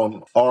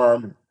on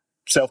armed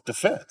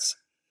self-defense.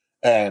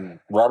 And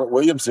Robert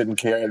Williams didn't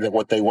care, that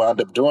what they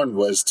wound up doing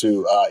was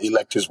to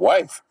elect his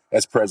wife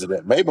as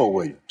president, Mabel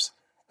Williams.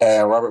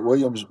 And Robert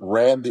Williams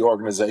ran the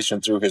organization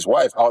through his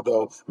wife,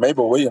 although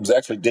Mabel Williams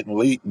actually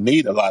didn't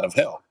need a lot of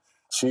help.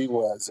 She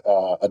was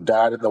a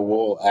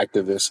dyed-in-the-wool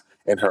activist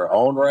in her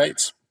own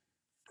rights.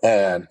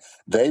 And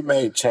they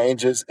made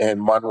changes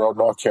in Monroe,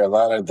 North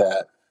Carolina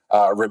that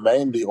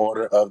remain the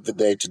order of the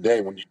day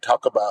today. When you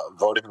talk about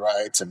voting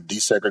rights and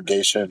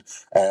desegregation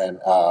and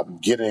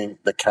getting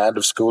the kind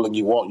of schooling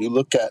you want, you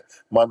look at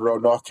Monroe,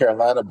 North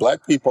Carolina,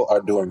 black people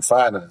are doing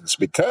fine, and it's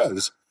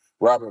because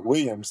Robert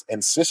Williams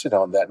insisted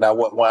on that. Now,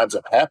 what winds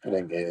up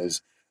happening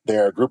is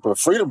there are a group of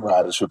freedom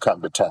riders who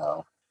come to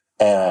town,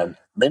 and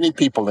many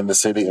people in the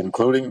city,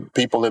 including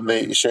people in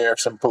the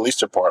sheriff's and police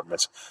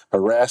departments,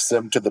 harass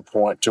them to the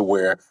point to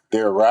where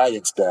there are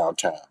riots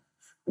downtown.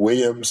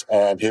 Williams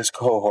and his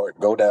cohort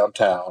go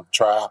downtown,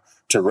 try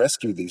to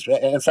rescue these.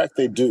 And in fact,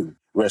 they do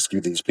rescue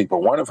these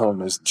people. One of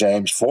whom is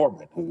James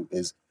Foreman, who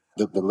is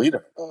the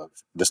leader of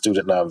the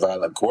Student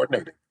Nonviolent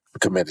Coordinating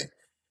Committee.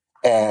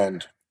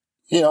 And,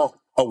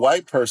 a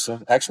white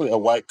person, actually a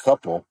white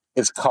couple,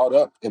 is caught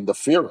up in the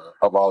furor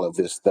of all of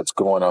this that's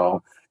going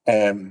on.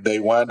 And they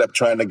wind up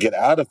trying to get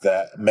out of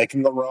that,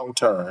 making a wrong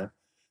turn,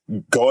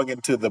 going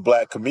into the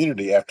black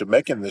community after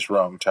making this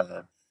wrong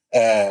turn.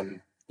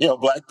 And,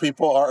 black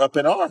people are up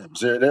in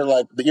arms. They're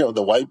like,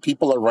 the white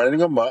people are running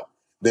them up.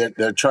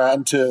 They're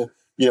trying to,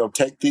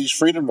 take these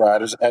freedom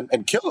riders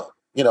and kill them.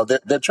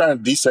 They're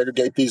trying to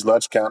desegregate these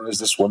lunch counters,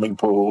 the swimming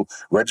pool,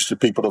 register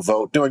people to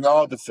vote, doing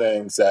all the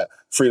things that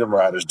freedom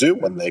riders do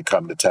when they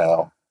come to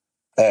town.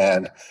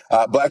 And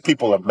black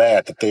people are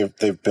mad that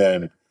they've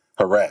been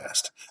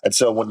harassed. And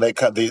so when they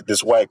come,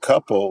 this white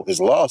couple is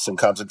lost and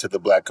comes into the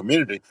black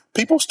community,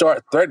 people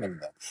start threatening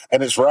them.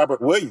 And it's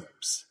Robert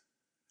Williams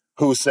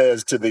who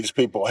says to these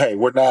people, hey,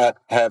 we're not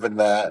having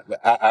that.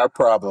 Our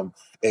problem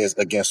is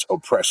against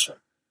oppression,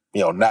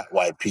 not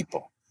white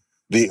people.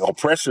 The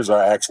oppressors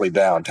are actually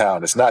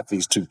downtown. It's not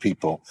these two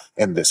people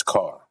in this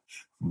car.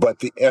 But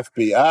the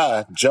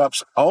FBI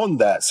jumps on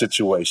that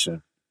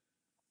situation,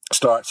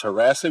 starts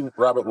harassing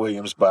Robert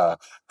Williams by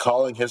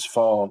calling his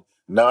phone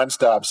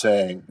nonstop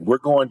saying, we're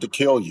going to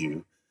kill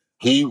you.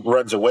 He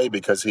runs away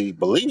because he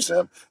believes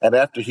him. And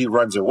after he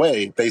runs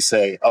away, they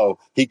say, oh,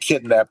 he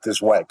kidnapped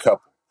this white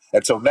couple.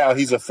 And so now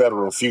he's a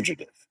federal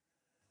fugitive.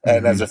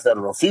 And as a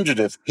federal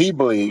fugitive, he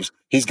believes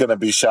he's going to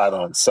be shot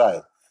on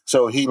sight.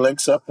 So he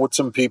links up with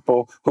some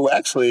people who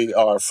actually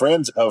are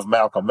friends of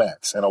Malcolm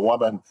X and a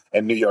woman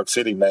in New York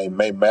City named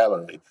Mae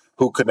Mallory,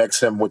 who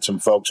connects him with some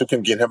folks who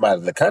can get him out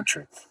of the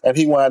country. And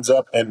he winds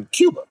up in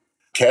Cuba.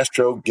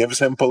 Castro gives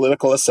him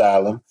political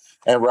asylum.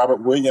 And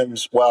Robert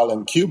Williams, while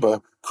in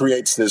Cuba,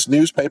 creates this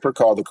newspaper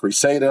called The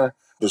Crusader,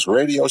 this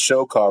radio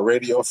show called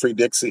Radio Free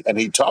Dixie. And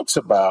he talks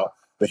about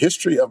the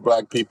history of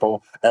black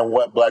people and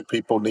what black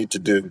people need to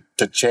do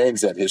to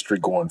change that history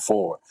going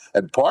forward.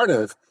 And part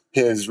of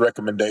his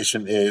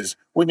recommendation is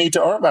we need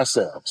to arm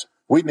ourselves.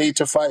 We need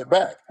to fight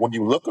back. When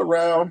you look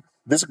around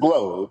this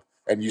globe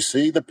and you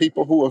see the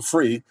people who are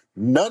free,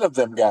 none of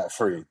them got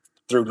free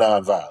through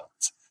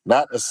nonviolence.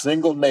 Not a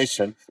single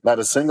nation, not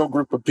a single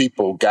group of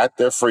people got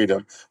their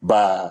freedom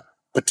by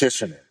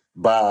petitioning,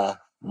 by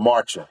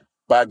marching,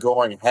 by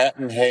going hat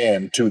in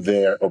hand to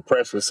their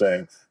oppressor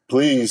saying,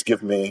 please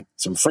give me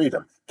some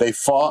freedom. They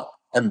fought,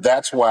 and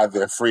that's why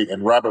they're free.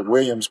 And Robert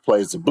Williams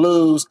plays the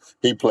blues,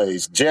 he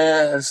plays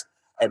jazz,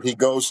 and he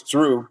goes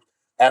through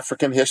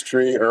African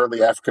history,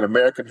 early African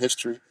American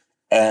history,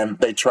 and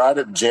they try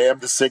to jam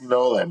the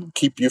signal and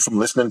keep you from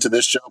listening to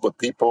this show. But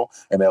people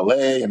in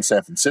LA and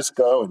San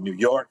Francisco and New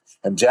York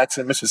and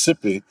Jackson,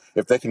 Mississippi,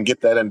 if they can get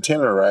that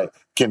antenna right,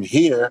 can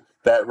hear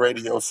that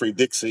Radio Free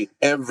Dixie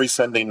every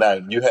Sunday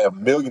night. You have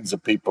millions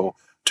of people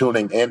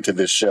tuning into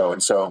this show.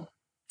 And so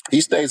he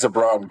stays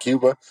abroad in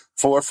Cuba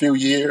for a few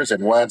years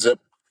and winds up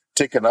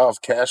ticking off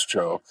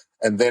Castro,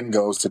 and then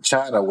goes to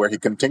China, where he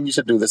continues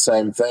to do the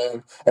same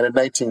thing. And in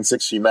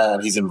 1969,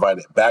 he's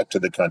invited back to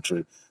the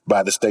country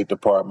by the State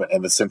Department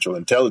and the Central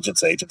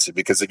Intelligence Agency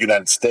because the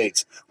United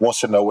States wants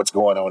to know what's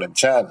going on in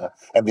China.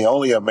 And the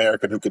only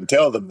American who can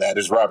tell them that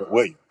is Robert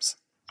Williams.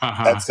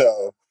 And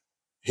so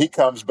he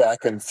comes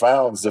back and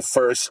founds the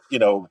first,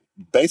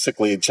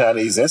 basically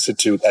Chinese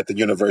Institute at the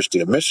University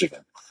of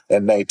Michigan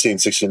in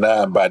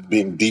 1969 by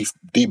being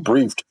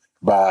debriefed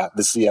by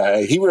the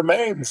CIA. He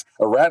remains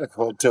a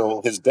radical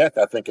till his death,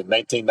 I think, in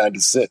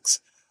 1996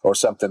 or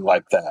something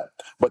like that.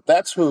 But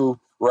that's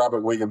who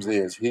Robert Williams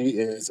is. He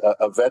is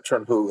a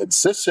veteran who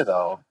insisted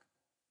on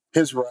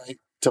his right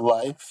to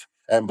life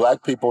and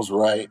black people's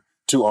right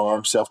to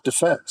armed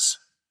self-defense.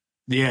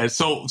 Yeah,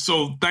 so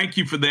thank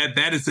you for that.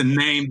 That is a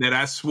name that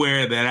I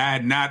swear that I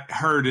had not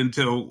heard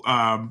until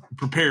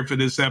prepared for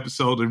this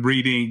episode and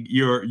reading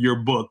your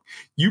book.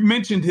 You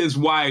mentioned his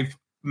wife,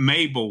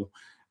 Mabel,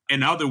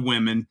 and other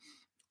women.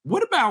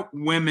 What about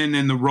women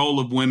and the role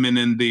of women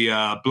in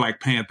the Black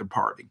Panther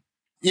Party?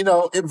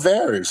 It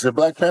varies. The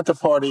Black Panther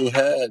Party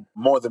had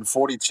more than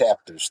 40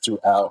 chapters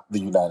throughout the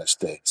United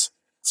States.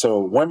 So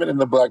women in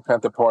the Black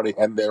Panther Party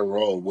and their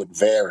role would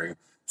vary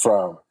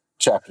from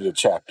chapter to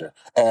chapter.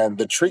 And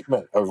the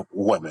treatment of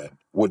women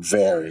would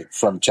vary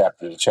from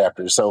chapter to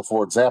chapter. So,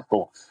 for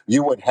example,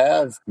 you would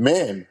have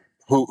men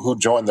who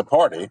joined the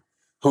party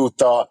who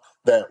thought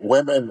that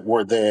women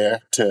were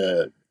there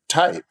to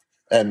type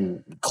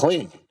and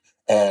clean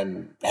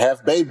and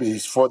have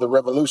babies for the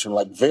revolution,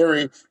 like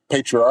very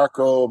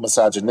patriarchal,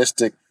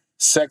 misogynistic,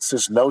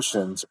 sexist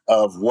notions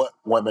of what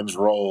women's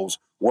roles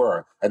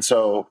were. And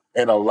so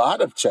in a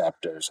lot of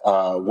chapters,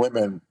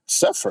 women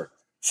suffered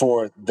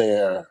for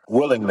their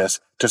willingness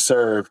to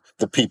serve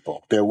the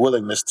people, their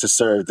willingness to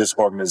serve this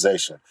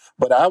organization.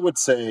 But I would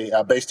say,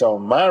 based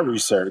on my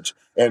research,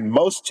 in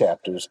most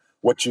chapters,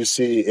 what you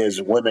see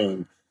is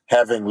women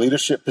having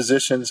leadership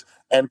positions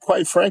and,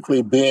 quite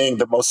frankly, being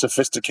the most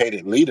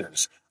sophisticated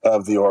leaders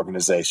of the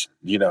organization.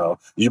 You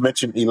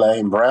mentioned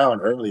Elaine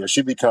Brown earlier.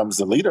 She becomes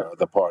the leader of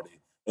the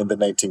party in the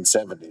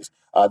 1970s.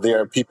 There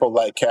are people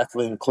like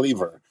Kathleen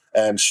Cleaver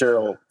and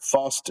Cheryl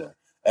Foster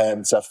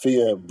and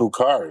Safia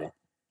Bukhari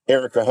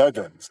Erica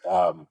Huggins,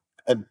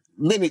 and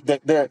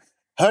there are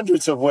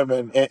hundreds of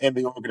women in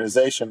the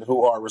organization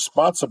who are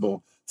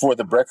responsible for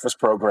the breakfast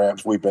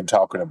programs we've been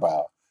talking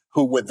about,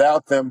 who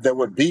without them, there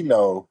would be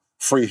no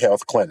free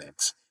health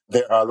clinics.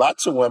 There are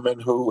lots of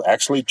women who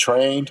actually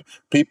trained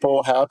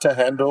people how to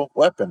handle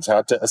weapons,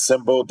 how to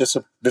assemble,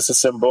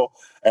 disassemble,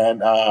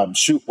 and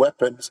shoot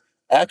weapons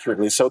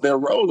accurately. So their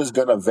role is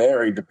going to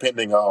vary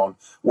depending on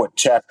what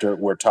chapter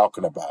we're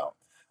talking about.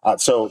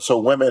 So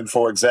women,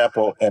 for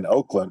example, in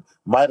Oakland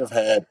might have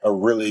had a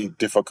really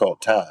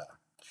difficult time.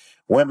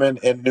 Women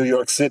in New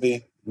York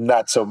City,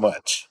 not so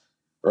much,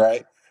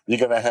 right? You're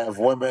going to have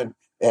women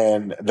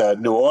in the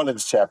New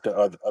Orleans chapter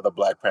of the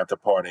Black Panther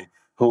Party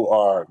who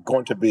are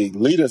going to be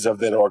leaders of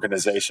that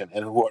organization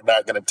and who are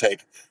not going to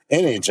take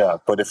any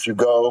junk. But if you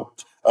go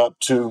up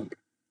to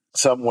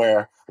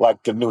somewhere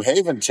like the New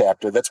Haven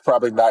chapter, that's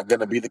probably not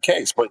going to be the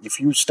case. But if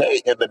you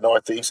stay in the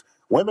Northeast,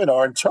 women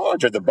are in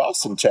charge of the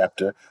Boston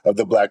chapter of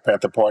the Black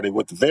Panther Party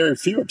with very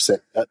few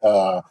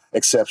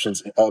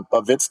exceptions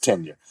of its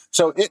tenure.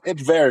 So it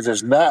varies.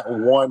 There's not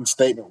one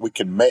statement we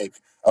can make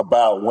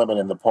about women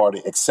in the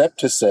party except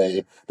to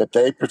say that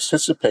they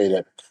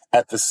participated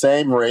at the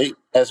same rate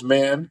as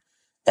men.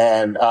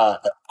 And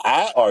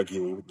I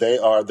argue they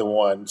are the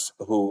ones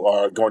who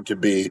are going to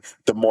be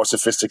the more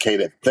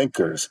sophisticated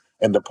thinkers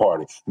in the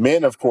party.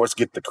 Men, of course,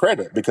 get the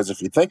credit because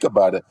if you think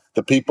about it,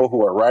 the people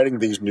who are writing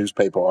these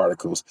newspaper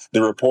articles,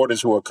 the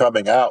reporters who are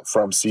coming out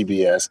from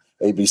CBS,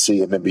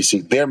 ABC, and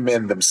NBC, they're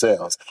men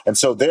themselves. And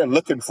so they're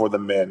looking for the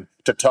men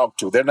to talk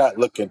to. They're not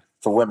looking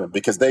for women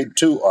because they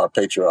too are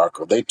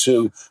patriarchal. They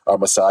too are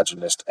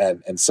misogynist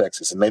and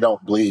sexist. And they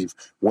don't believe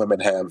women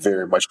have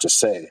very much to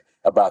say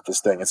about this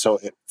thing. And so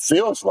it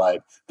feels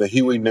like the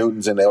Huey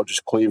Newtons and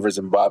Eldridge Cleavers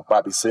and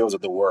Bobby Seals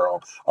of the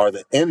world are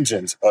the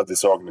engines of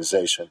this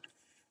organization.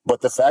 But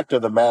the fact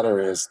of the matter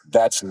is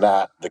that's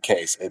not the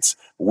case. It's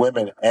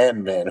women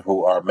and men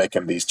who are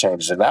making these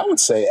changes. And I would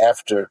say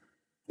after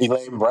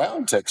Elaine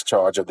Brown takes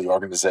charge of the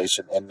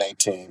organization after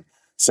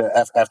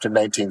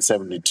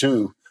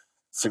 1972,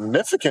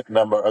 significant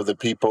number of the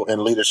people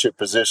in leadership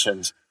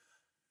positions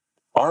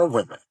are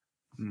women,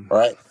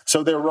 right?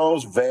 So their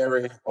roles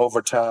vary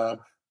over time.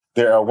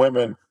 There are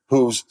women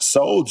whose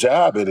sole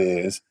job it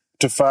is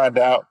to find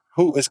out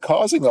who is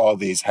causing all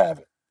this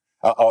havoc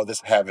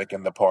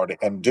in the party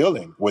and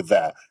dealing with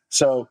that.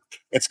 So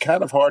it's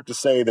kind of hard to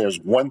say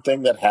there's one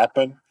thing that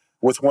happened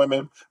with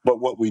women, but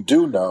what we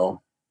do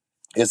know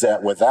is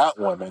that without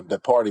women, the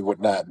party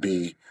would not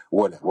be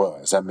what it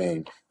was. I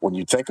mean, when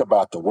you think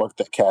about the work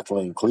that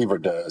Kathleen Cleaver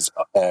does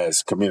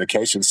as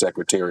communications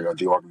secretary of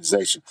the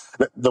organization,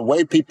 the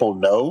way people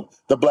know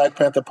the Black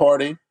Panther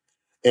Party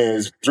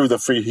is through the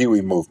Free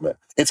Huey movement.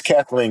 It's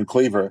Kathleen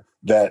Cleaver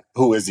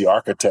who is the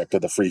architect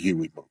of the Free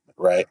Huey movement,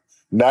 right?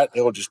 Not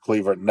Eldridge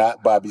Cleaver,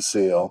 not Bobby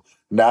Seale,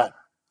 not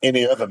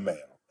any other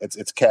male.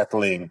 It's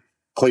Kathleen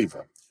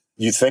Cleaver.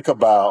 You think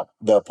about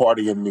the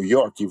party in New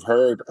York, you've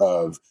heard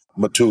of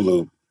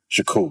Mutulu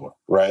Shakur,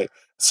 right?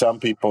 Some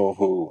people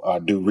who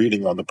do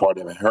reading on the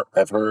party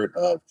have heard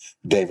of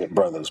David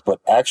Brothers, but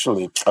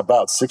actually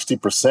about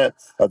 60%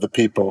 of the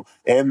people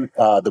in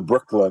the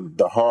Brooklyn,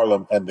 the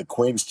Harlem, and the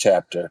Queens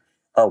chapter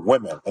are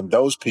women, and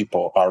those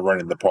people are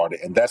running the party.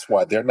 And that's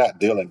why they're not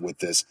dealing with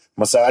this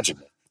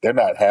misogyny. They're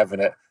not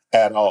having it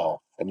at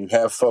all. And you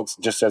have folks,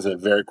 just as a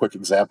very quick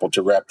example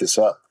to wrap this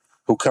up,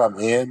 who come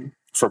in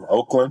from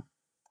Oakland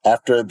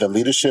after the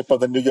leadership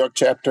of the New York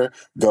chapter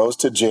goes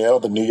to jail,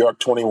 the New York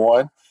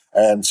 21.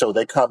 And so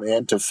they come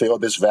in to fill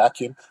this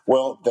vacuum.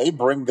 Well, they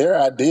bring their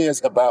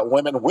ideas about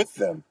women with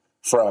them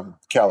from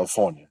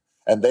California,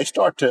 and they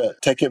start to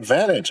take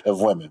advantage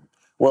of women.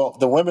 Well,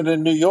 the women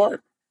in New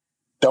York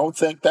don't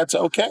think that's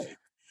okay.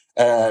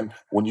 And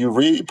when you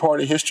read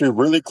party history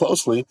really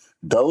closely,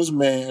 those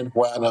men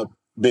wound up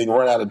being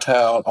run out of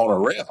town on a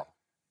rail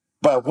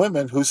by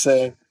women who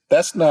say,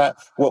 that's not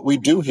what we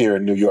do here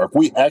in New York.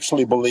 We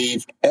actually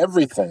believe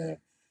everything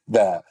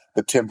that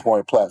the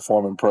 10-point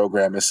platform and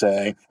program is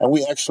saying, and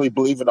we actually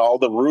believe in all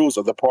the rules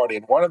of the party.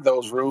 And one of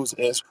those rules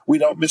is we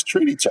don't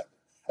mistreat each other.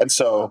 And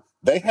so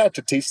they had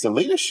to teach the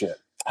leadership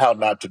how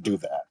not to do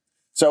that.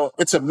 So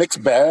it's a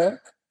mixed bag.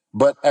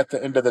 But at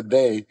the end of the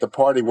day, the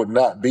party would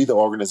not be the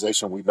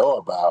organization we know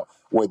about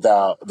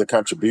without the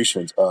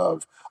contributions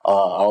of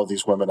all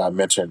these women I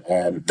mentioned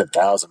and the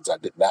thousands I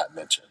did not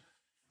mention.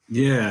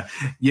 Yeah.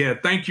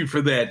 Thank you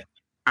for that.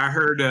 I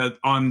heard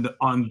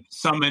on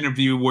some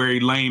interview where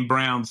Elaine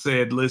Brown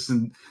said,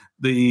 listen,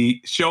 the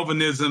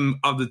chauvinism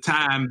of the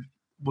time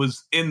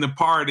was in the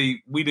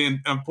party.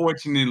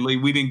 Unfortunately,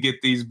 we didn't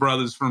get these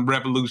brothers from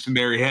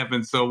revolutionary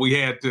heaven. So we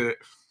had to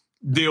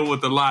deal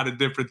with a lot of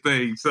different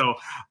things. So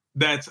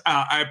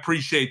I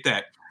appreciate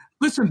that.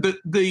 Listen,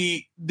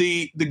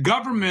 the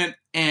government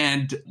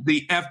and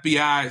the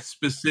FBI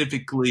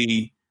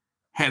specifically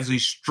has a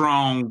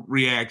strong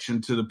reaction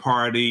to the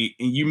party.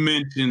 And you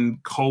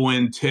mentioned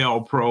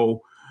COINTELPRO.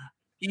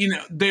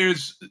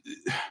 There's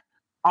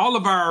all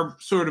of our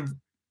sort of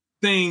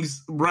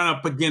things run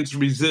up against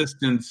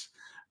resistance.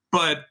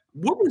 But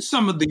what were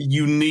some of the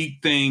unique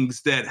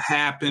things that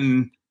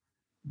happened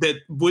that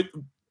would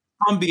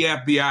from the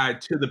FBI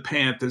to the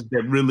Panthers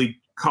that really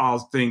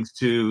caused things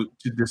to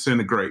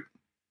disintegrate?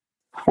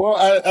 Well,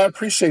 I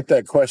appreciate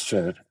that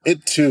question.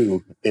 It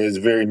too is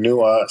very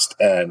nuanced,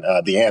 and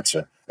the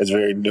answer is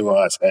very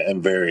nuanced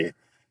and very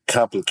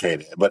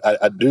complicated. But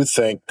I do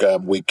think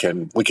we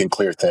can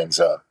clear things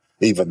up,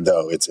 even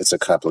though it's a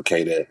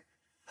complicated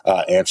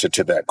answer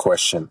to that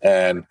question.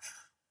 And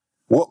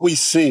what we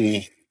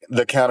see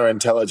the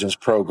counterintelligence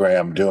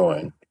program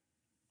doing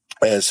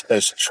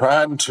is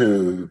trying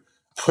to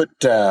put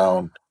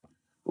down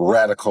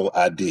radical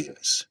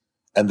ideas.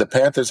 And the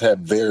Panthers have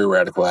very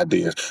radical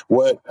ideas.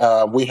 What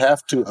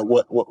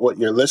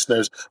your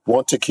listeners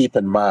want to keep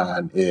in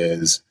mind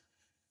is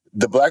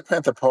the Black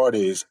Panther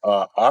party is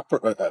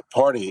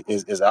operating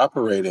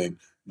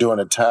during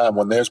a time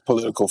when there's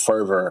political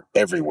fervor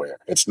everywhere.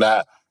 It's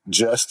not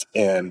just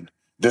in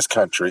this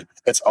country,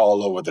 it's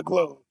all over the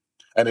globe.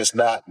 And it's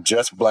not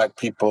just Black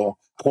people.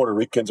 Puerto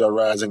Ricans are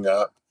rising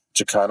up,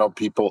 Chicano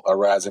people are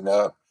rising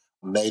up,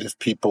 Native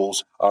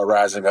peoples are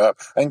rising up.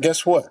 And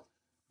guess what?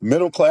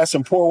 Middle class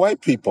and poor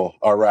white people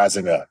are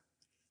rising up.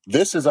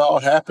 This is all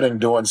happening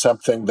during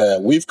something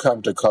that we've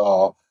come to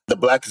call the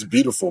Black is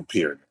Beautiful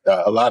period.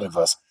 A lot of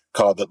us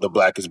call it the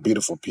Black is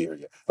Beautiful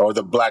period or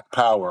the Black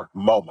Power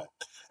moment.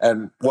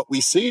 And what we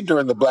see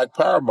during the Black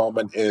Power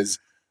moment is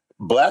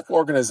Black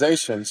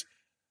organizations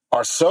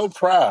are so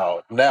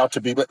proud now to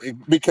be,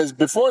 because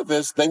before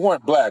this, they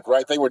weren't Black,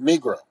 right? They were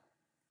Negro.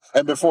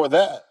 And before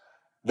that,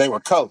 they were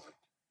colored.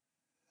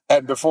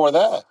 And before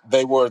that,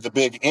 they were the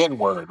big N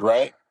word,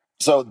 right?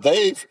 So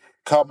they've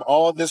come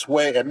all this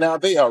way, and now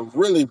they are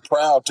really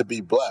proud to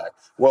be Black.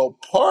 Well,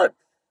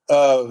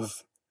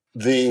 of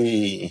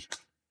the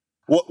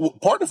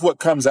part of what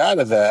comes out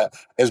of that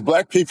is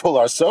Black people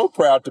are so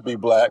proud to be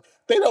Black,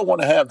 they don't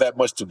want to have that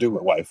much to do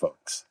with white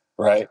folks,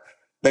 right?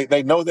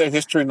 They know their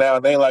history now,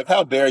 and they're like,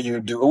 how dare you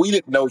do? We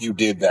didn't know you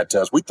did that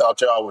to us. We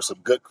thought y'all were some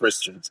good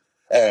Christians,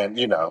 and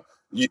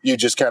you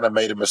just kind of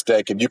made a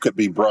mistake, and you could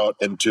be brought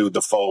into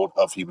the fold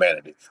of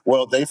humanity.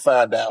 Well, they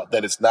find out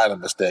that it's not a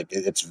mistake.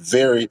 It's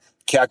very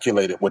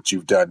calculated what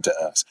you've done to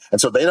us.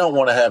 And so they don't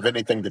want to have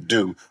anything to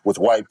do with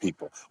white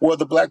people. Well,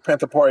 the Black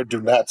Panther Party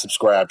do not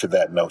subscribe to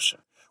that notion.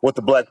 What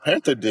the Black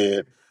Panther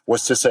did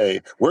was to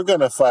say, we're going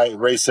to fight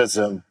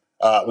racism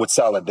with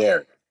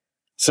solidarity.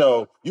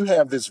 So you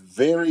have this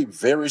very,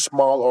 very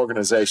small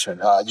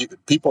organization.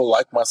 People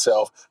like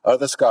myself,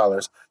 other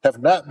scholars,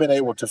 have not been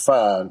able to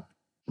find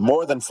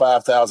more than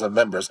 5,000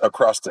 members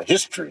across the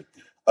history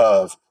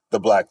of the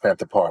Black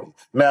Panther Party.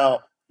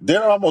 Now,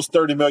 there are almost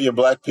 30 million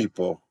Black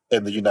people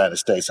in the United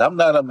States. I'm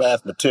not a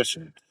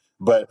mathematician,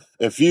 but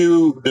if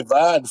you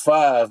divide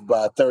 5,000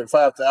 by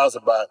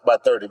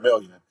 30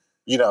 million,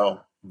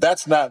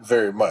 that's not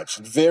very much.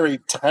 Very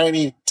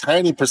tiny,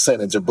 tiny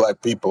percentage of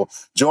Black people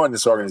join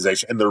this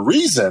organization. And the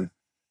reason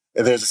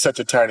there's such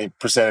a tiny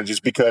percentage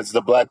is because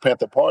the Black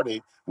Panther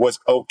Party was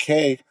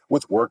okay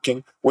with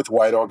working with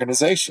white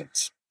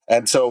organizations.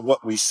 And so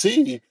what we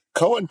see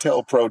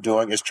COINTELPRO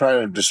doing is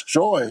trying to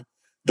destroy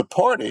the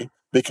party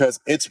because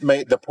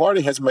the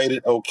party has made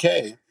it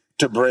okay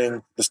to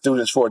bring the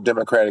Students for a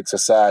Democratic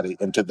Society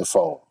into the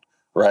fold,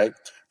 right?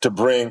 To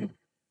bring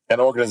an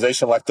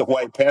organization like the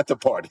White Panther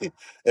Party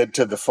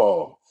into the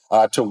fold,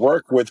 to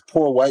work with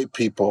poor white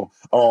people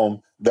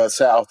on the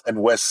south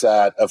and west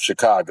side of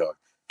Chicago,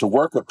 to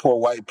work with poor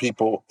white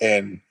people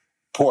in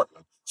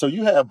Portland. So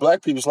you have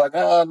Black people like,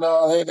 oh,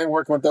 no, they ain't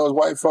working with those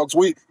white folks.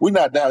 We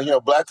not down,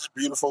 Black is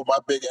beautiful, my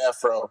big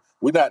afro.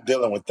 We're not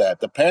dealing with that.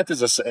 The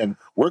Panthers are saying,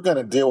 we're going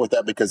to deal with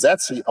that because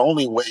that's the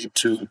only way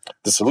to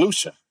the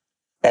solution.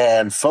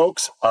 And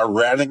folks are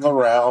rallying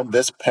around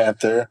this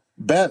Panther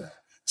banner.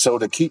 So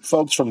to keep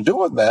folks from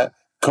doing that,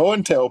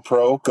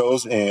 COINTELPRO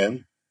goes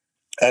in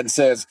and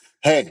says,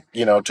 hey,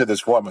 to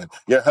this woman,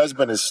 your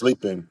husband is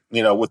sleeping,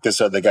 with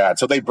this other guy.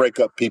 So they break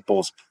up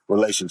people's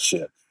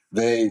relationship.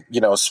 They,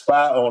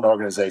 spy on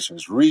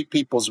organizations, read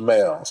people's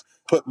mails,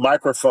 put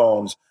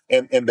microphones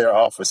in their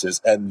offices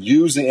and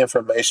use the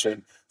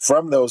information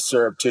from those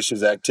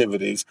surreptitious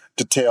activities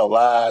to tell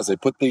lies. They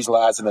put these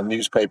lies in the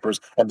newspapers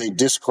and they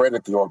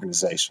discredit the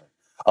organization.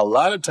 A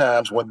lot of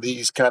times when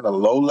these kind of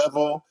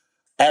low-level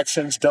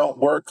actions don't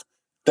work,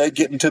 they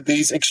get into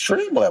these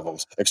extreme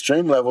levels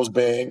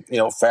being,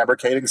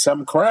 fabricating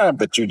some crime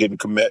that you didn't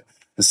commit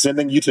and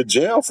sending you to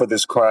jail for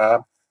this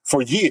crime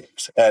for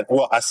years. And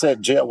I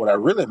said jail. What I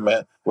really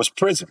meant was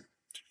prison.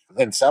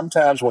 And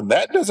sometimes when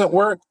that doesn't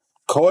work,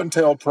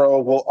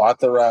 COINTELPRO will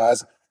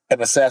authorize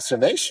an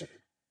assassination.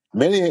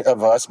 Many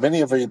of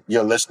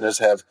your listeners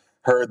have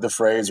heard the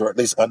phrase or at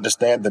least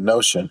understand the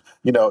notion,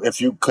 if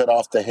you cut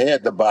off the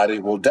head, the body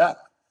will die.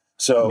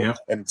 So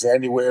in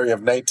January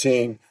of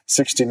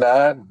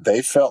 1969,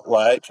 they felt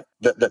like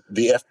the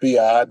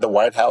FBI, the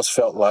White House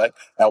felt like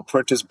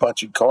Alprentice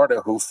Bunchy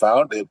Carter, who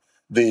founded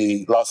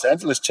the Los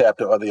Angeles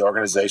chapter of the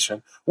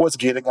organization, was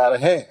getting out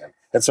of hand.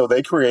 And so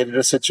they created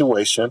a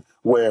situation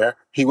where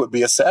he would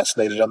be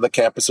assassinated on the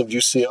campus of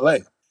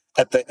UCLA.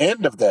 At the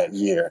end of that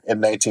year in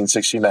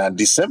 1969,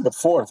 December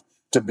 4th,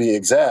 to be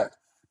exact,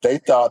 They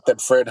thought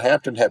that Fred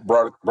Hampton had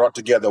brought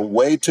together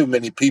way too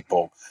many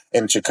people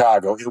in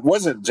Chicago. It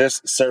wasn't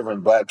just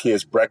serving black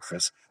kids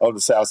breakfast on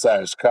the south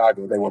side of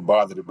Chicago they were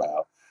bothered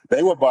about.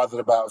 They were bothered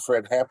about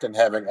Fred Hampton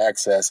having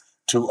access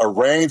to a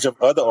range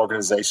of other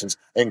organizations,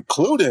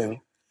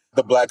 including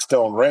the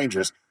Blackstone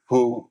Rangers,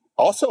 who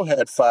also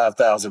had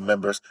 5,000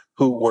 members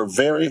who were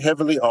very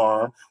heavily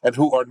armed and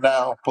who are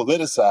now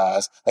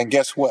politicized. And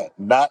guess what?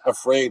 Not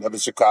afraid of the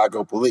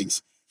Chicago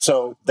police.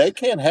 So they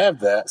can't have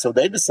that. So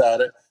they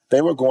decided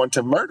they were going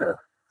to murder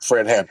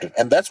Fred Hampton.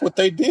 And that's what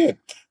they did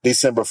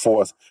December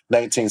 4th,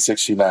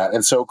 1969.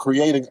 And so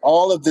creating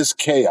all of this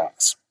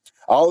chaos,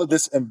 all of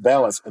this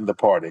imbalance in the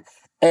party,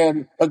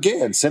 and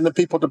again, sending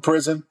people to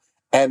prison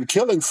and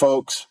killing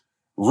folks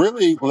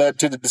really led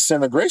to the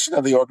disintegration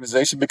of the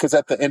organization, because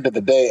at the end of the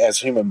day, as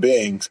human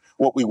beings,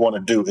 what we want to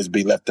do is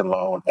be left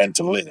alone and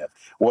to live.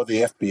 Well,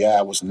 the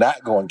FBI was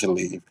not going to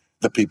leave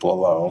the people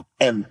alone,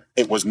 and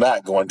it was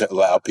not going to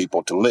allow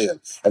people to live.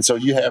 And so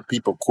you have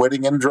people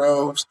quitting in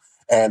droves,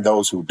 and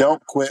those who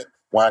don't quit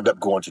wind up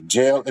going to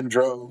jail in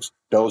droves.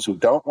 Those who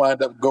don't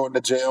wind up going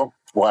to jail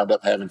wind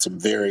up having some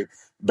very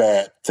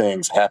bad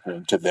things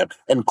happening to them,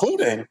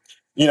 including,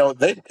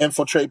 they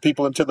infiltrate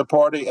people into the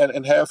party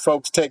and have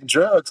folks take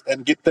drugs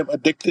and get them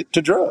addicted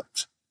to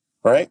drugs,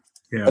 right?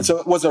 Yeah. And so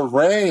it was a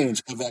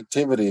range of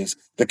activities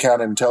the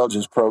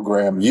counterintelligence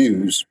program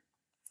used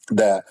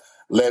that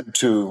led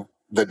to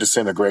the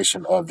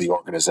disintegration of the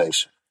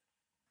organization.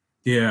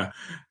 Yeah.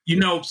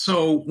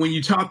 So when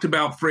you talked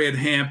about Fred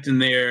Hampton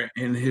there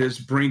and his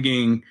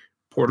bringing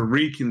Puerto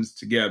Ricans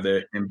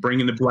together and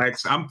bringing the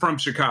blacks, I'm from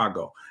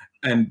Chicago,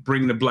 and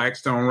bringing the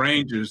Blackstone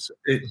Rangers,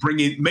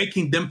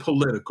 making them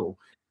political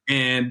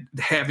and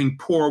having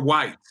poor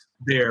whites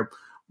there.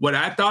 What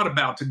I thought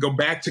about, to go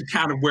back to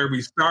kind of where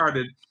we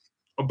started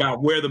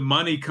about where the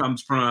money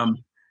comes from,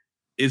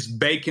 is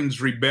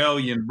Bacon's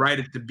Rebellion right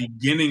at the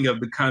beginning of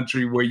the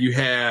country, where you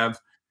have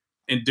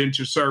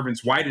indentured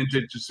servants, white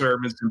indentured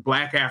servants, and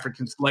black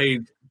African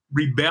slaves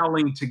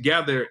rebelling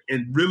together,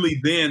 and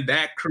really then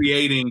that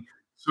creating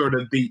sort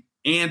of the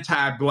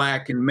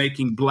anti-black and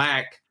making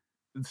black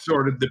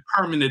sort of the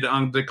permanent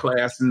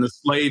underclass and the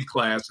slave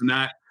class. And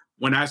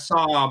when I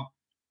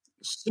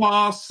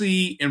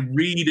see and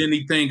read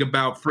anything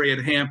about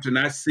Fred Hampton,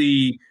 I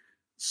see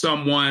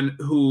someone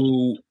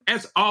who,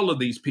 as all of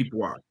these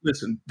people are,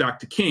 listen,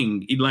 Dr.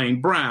 King, Elaine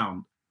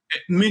Brown,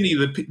 many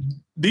of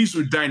these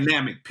were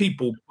dynamic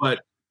people, but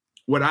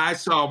what I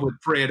saw with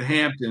Fred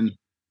Hampton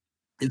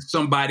is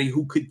somebody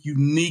who could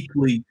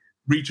uniquely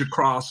reach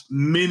across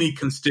many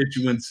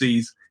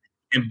constituencies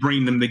and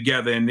bring them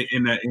together. And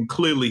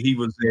clearly he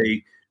was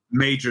a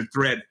major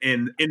threat.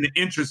 And in the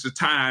interest of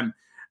time,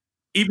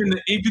 even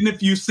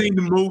if you've seen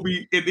the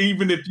movie, and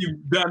even if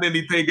you've done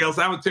anything else,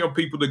 I would tell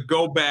people to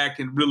go back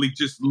and really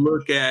just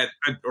look at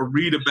or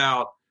read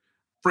about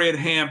Fred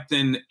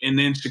Hampton and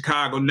then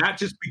Chicago, not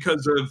just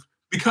because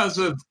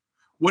of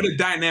what a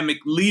dynamic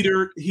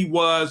leader he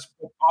was,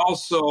 but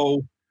also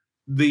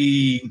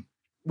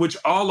which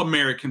all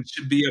Americans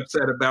should be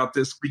upset about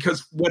this,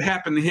 because what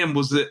happened to him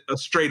was a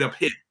straight up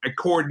hit, a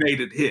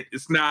coordinated hit.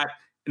 It's not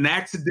an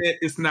accident.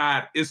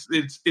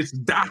 It's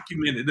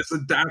documented. It's a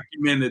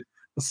documented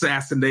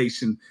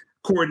assassination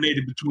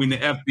coordinated between the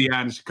FBI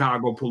and the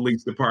Chicago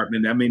Police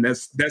Department. I mean,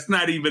 that's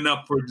not even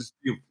up for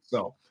dispute.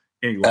 So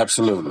anyway.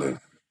 Absolutely.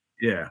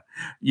 Yeah.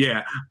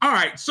 Yeah. All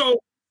right. So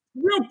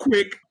real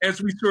quick,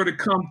 as we sort of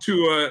come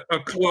to a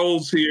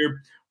close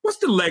here, what's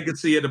the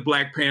legacy of the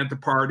Black Panther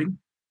Party?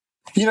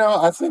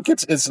 I think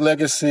its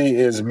legacy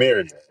is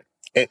myriad.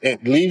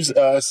 It leaves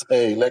us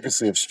a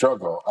legacy of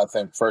struggle, I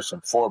think, first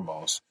and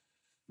foremost,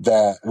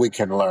 that we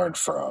can learn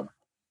from.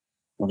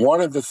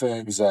 One of the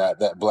things that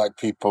Black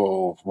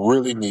people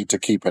really need to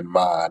keep in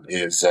mind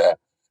is that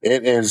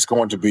it is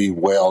going to be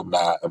well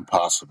nigh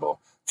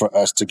impossible for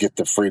us to get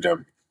the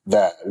freedom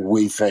that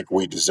we think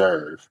we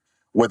deserve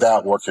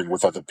without working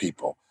with other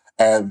people.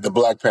 And the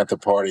Black Panther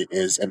Party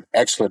is an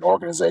excellent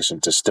organization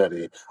to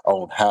study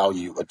on how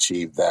you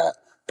achieve that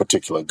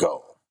particular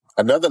goal.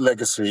 Another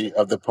legacy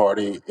of the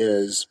party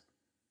is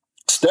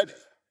study,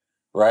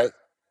 right?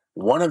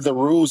 One of the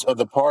rules of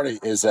the party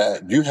is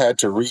that you had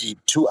to read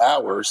 2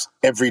 hours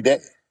every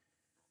day.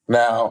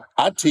 Now,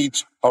 I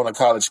teach on a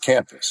college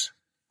campus,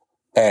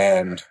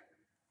 and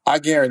I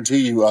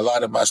guarantee you a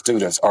lot of my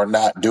students are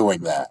not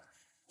doing that.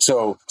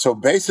 So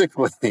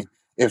basically,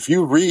 if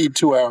you read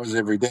 2 hours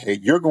every day,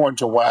 you're going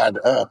to wind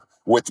up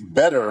with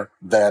better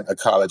than a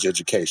college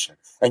education.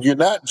 And you're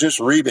not just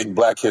reading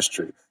Black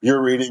history.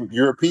 You're reading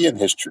European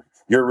history.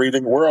 You're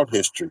reading world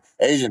history,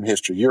 Asian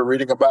history. You're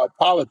reading about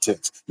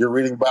politics. You're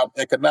reading about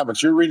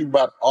economics. You're reading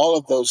about all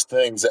of those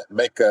things that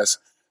make us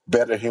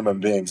better human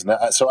beings.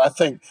 Now, so I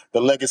think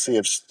the legacy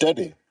of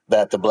study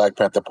that the Black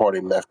Panther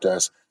Party left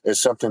us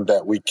is something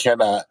that we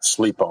cannot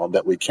sleep on,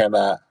 that we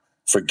cannot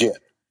forget.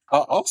 I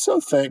also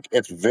think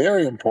it's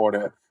very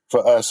important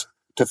for us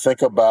to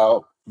think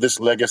about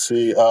this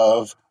legacy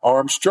of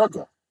armed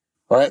struggle,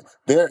 right?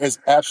 There is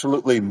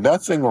absolutely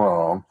nothing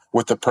wrong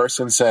with the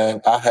person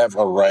saying, I have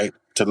a right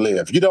to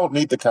live. You don't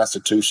need the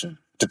Constitution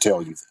to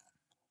tell you that.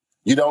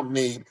 You don't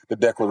need the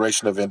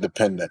Declaration of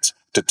Independence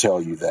to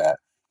tell you that.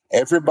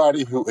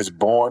 Everybody who is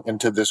born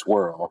into this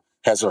world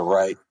has a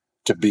right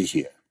to be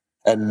here.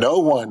 And no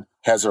one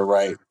has a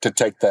right to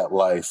take that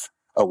life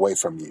away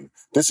from you.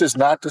 This is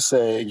not to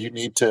say you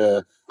need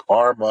to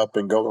arm up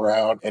and go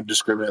around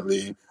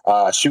indiscriminately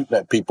shooting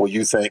at people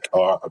you think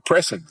are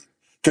oppressing you.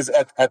 Because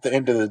at the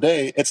end of the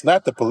day, it's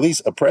not the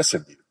police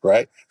oppressing you,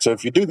 right? So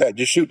if you do that,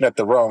 you're shooting at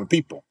the wrong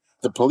people.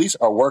 The police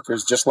are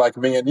workers just like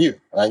me and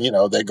you.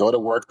 They go to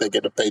work, they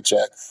get a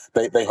paycheck,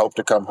 they hope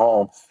to come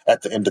home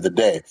at the end of the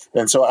day.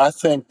 And so I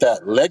think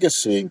that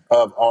legacy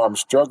of armed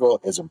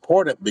struggle is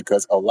important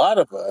because a lot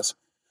of us,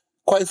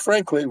 quite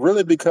frankly,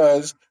 really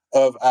because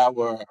of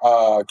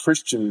our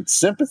Christian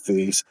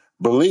sympathies,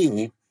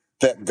 believe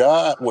that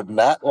God would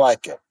not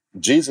like it,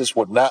 Jesus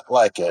would not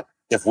like it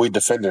if we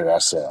defended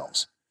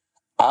ourselves.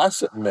 I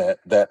submit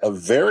that a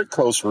very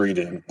close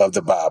reading of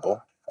the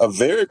Bible, a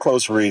very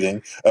close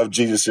reading of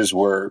Jesus'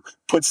 word,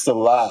 puts the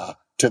lie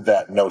to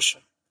that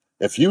notion.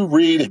 If you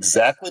read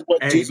exactly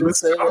what Jesus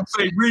said, I'm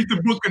saying read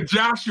the book of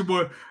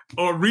Joshua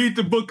or read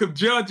the book of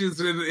Judges,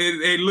 and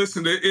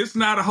listen, it's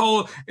not a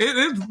whole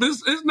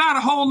it's not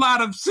a whole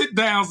lot of sit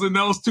downs in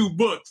those two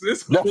books.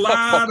 It's a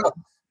lot of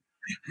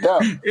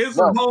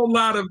a whole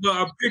lot of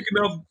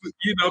picking up.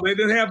 They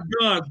didn't have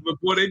guns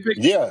before they picked.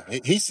 Yeah,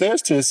 he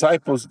says to his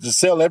disciples to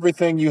sell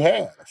everything you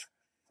have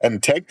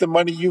and take the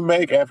money you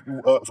make of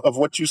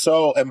what you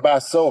sold and buy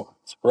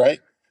swords, right?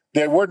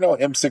 There were no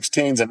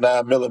M16s and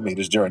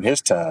 9mm during his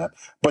time,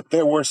 but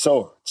there were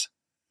swords.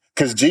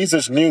 Because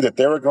Jesus knew that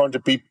there were going to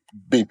be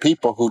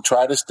people who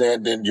try to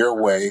stand in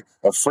your way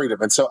of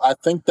freedom. And so I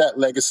think that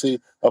legacy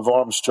of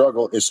armed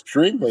struggle is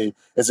extremely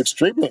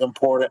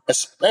important,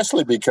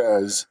 especially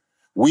because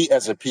we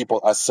as a people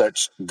are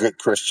such good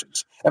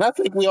Christians. And I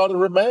think we ought to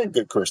remain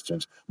good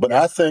Christians. But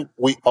I think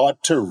we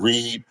ought to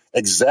read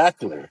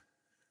exactly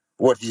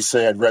what he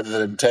said rather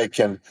than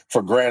taking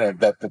for granted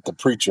that the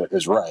preacher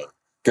is right.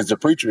 Because the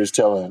preacher is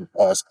telling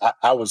us,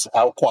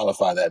 I'll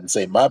qualify that and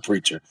say my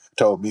preacher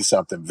told me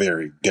something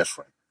very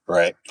different,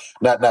 right?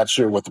 Not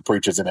sure what the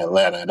preachers in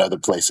Atlanta and other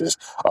places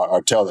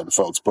are telling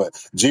folks, but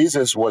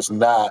Jesus was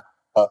not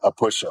a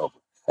pushover,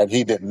 and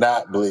he did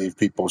not believe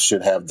people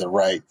should have the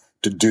right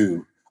to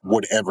do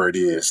whatever it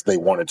is they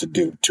wanted to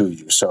do to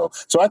you. So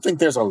I think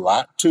there's a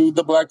lot to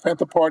the Black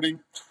Panther Party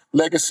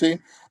legacy,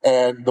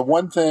 and the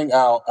one thing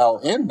I'll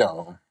end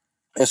on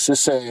is to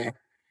say,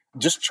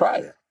 just try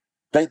it.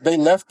 They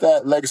left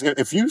that legacy.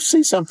 If you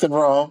see something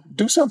wrong,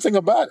 do something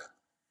about it,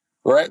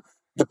 right?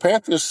 The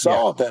Panthers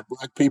saw that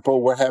Black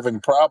people were having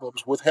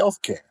problems with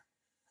healthcare.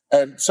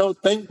 And so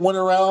they went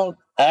around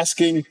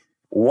asking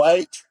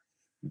white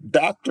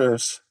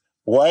doctors,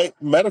 white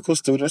medical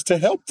students to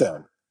help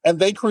them. And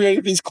they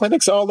created these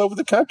clinics all over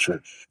the country.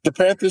 The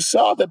Panthers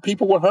saw that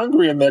people were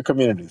hungry in their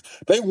communities.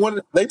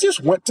 They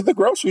just went to the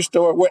grocery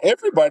store where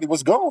everybody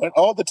was going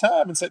all the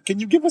time and said, "Can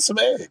you give us some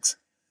eggs?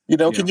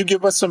 Can you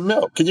give us some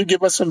milk? Can you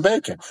give us some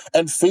bacon?"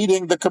 And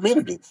feeding the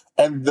community.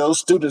 And those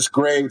students'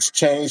 grades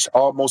changed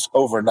almost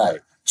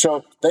overnight.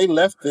 So they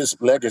left this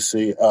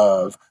legacy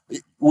of,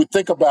 we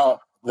think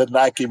about the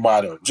Nike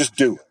motto, just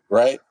do it,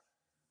 right?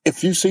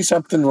 If you see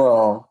something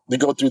wrong, you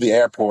go through the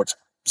airports,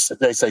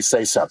 they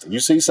say something. You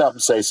see something,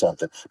 say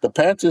something. The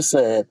Panthers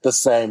said the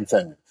same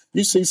thing.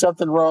 You see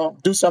something wrong,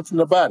 do something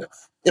about it.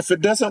 If it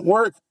doesn't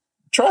work,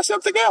 try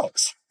something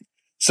else.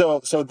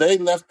 So they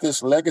left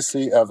this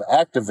legacy of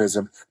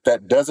activism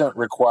that doesn't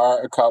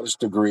require a college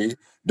degree,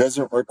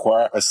 doesn't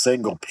require a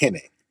single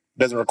penny,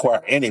 doesn't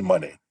require any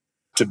money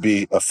to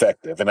be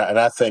effective. And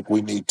I think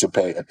we need to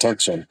pay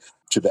attention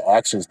to the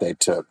actions they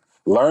took,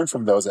 learn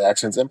from those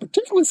actions, and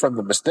particularly from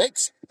the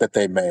mistakes that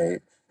they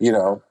made,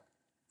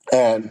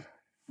 and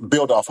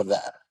build off of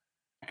that.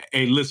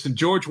 Hey, listen,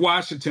 George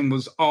Washington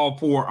was all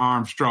for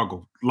armed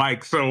struggle.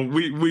 So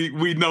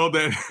we know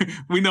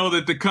that we know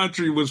that the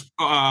country was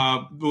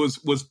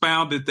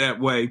founded that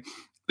way.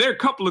 There are a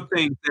couple of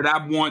things that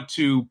I want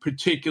to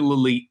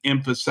particularly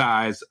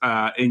emphasize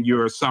in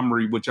your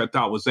summary, which I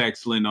thought was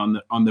excellent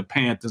on the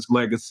Panthers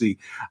legacy.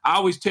 I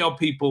always tell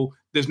people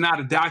there's not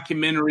a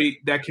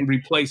documentary that can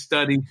replace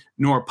study,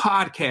 nor a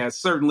podcast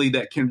certainly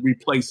that can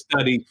replace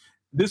study.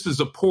 This is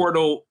a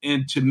portal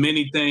into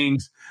many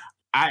things.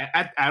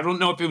 I don't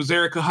know if it was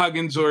Erica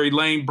Huggins or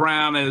Elaine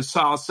Brown, as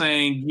saw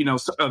saying,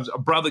 a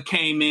brother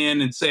came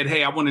in and said,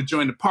 "Hey, I want to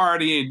join the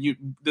party,"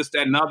 and this,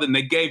 that, and other. And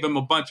they gave him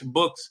a bunch of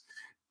books.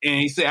 And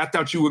he said, "I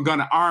thought you were going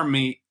to arm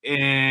me."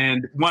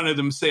 And one of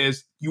them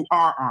says, "You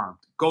are armed.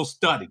 Go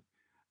study."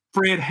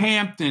 Fred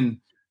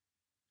Hampton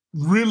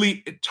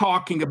really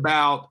talking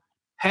about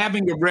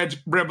having a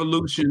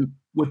revolution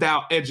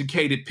without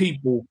educated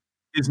people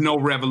is no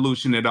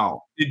revolution at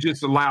all. It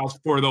just allows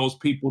for those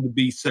people to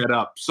be set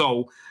up.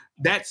 So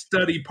that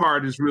study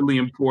part is really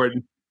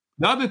important.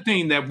 The other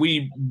thing that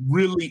we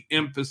really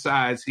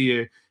emphasize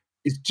here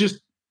is just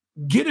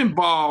get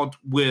involved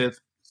with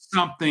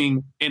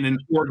something in an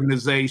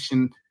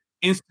organization.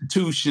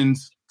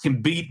 Institutions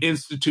can beat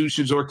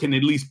institutions or can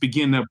at least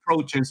begin to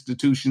approach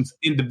institutions.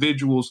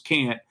 Individuals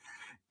can't.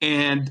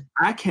 And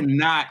I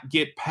cannot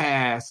get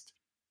past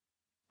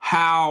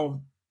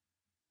how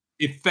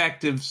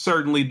effective,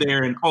 certainly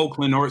there in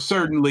Oakland, or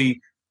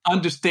certainly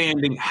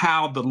understanding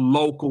how the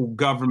local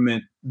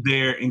government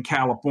there in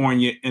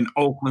California and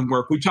Oakland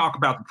work. We talk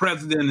about the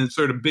president and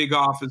sort of big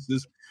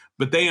offices,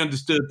 but they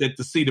understood that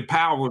the seat of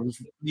power was,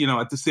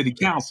 at the city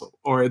council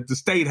or at the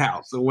state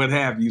house or what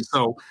have you.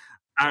 So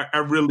I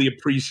really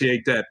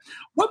appreciate that.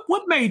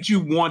 What made you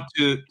want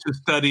to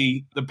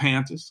study the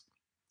Panthers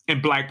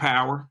and Black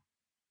Power?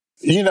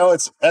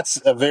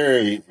 That's a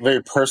very,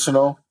 very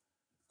personal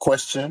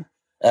question,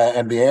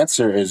 and the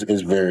answer is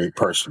very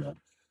personal.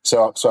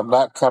 So I'm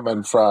not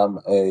coming from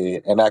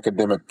an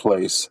academic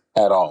place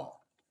at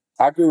all.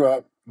 I grew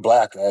up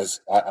Black,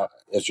 as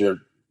your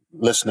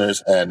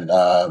listeners and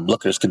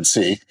lookers can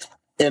see,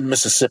 in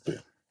Mississippi,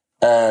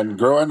 and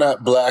growing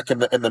up Black in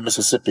the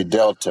Mississippi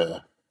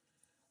Delta.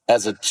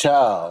 As a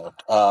child,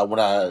 when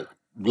I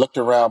looked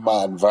around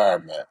my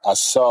environment, I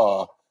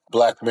saw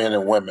Black men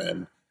and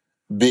women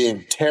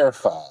being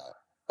terrified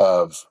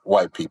of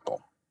white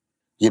people.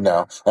 And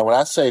when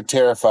I say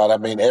terrified, I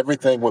mean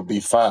everything would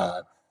be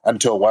fine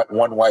until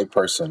one white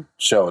person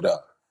showed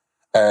up.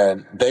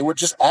 And they would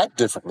just act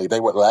differently.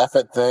 They would laugh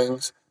at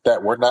things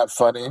that were not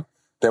funny.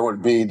 There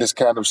would be this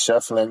kind of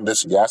shuffling,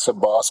 this yassa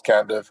boss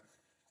kind of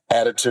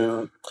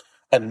attitude.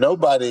 And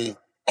nobody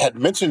had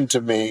mentioned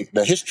to me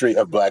the history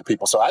of Black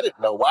people. So I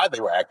didn't know why they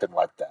were acting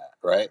like that,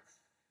 right?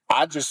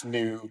 I just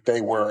knew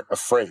they were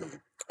afraid.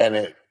 And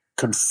it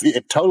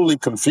totally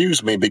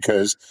confused me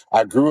because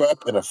I grew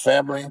up in a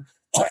family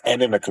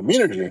and in a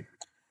community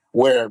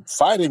where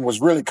fighting was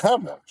really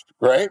common,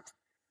 right?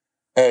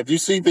 And you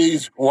see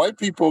these white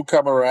people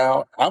come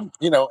around.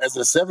 As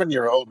a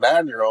 7-year-old,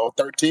 9-year-old,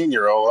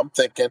 13-year-old, I'm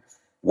thinking,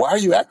 why are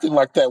you acting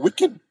like that? We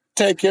can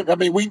take him. I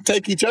mean, we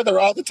take each other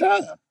all the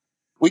time.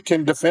 We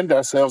can defend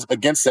ourselves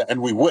against that, and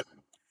we wouldn't.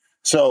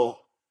 So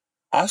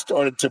I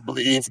started to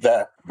believe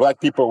that Black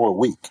people were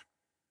weak,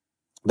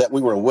 that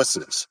we were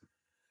wusses.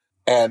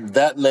 And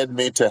that led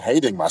me to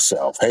hating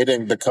myself,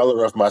 hating the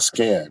color of my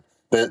skin,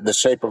 the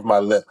shape of my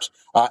lips.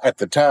 At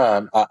the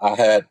time, I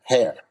had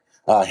hair,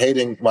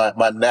 hating my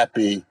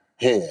nappy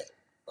head,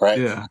 right?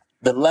 Yeah.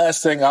 The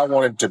last thing I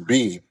wanted to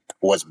be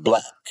was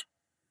Black,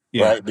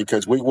 right?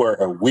 Because we were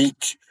a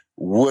weak,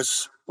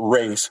 wuss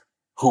race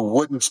who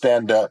wouldn't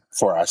stand up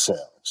for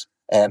ourselves.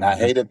 And I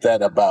hated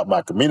that about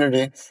my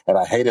community, and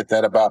I hated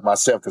that about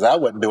myself because I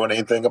wasn't doing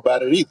anything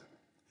about it either,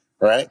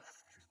 right?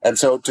 And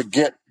so to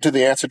get to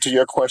the answer to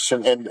your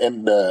question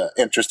in the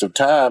interest of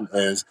time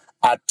is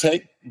I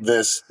take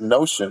this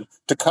notion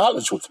to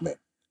college with me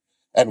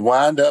and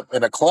wind up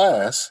in a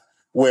class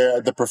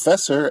where the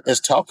professor is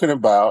talking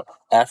about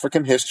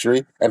African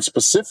history and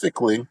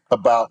specifically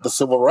about the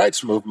civil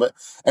rights movement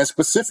and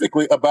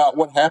specifically about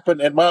what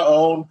happened in my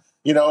own,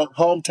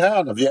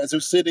 hometown of Yazoo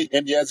City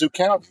in Yazoo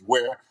County,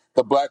 where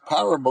the Black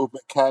Power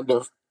movement kind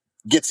of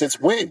gets its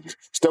wings.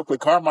 Stokely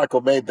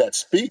Carmichael made that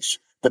speech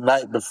the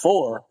night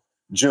before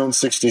June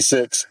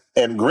 66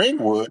 in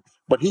Greenwood,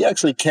 but he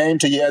actually came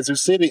to Yazoo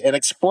City and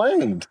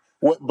explained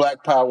what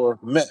Black Power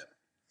meant.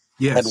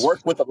 Yes. And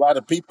worked with a lot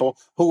of people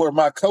who were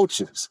my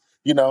coaches,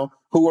 who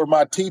were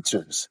my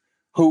teachers,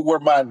 who were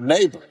my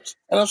neighbors.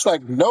 And I was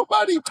like,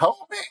 nobody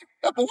told me.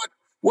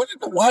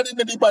 Why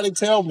didn't anybody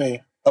tell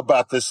me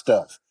about this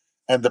stuff?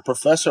 And the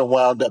professor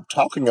wound up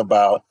talking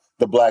about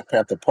the Black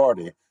Panther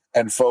Party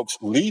and folks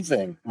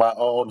leaving my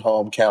own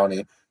home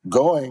county,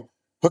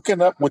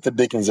 hooking up with the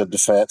Deacons of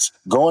Defense,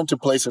 going to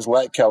places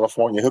like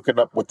California, hooking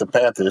up with the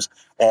Panthers.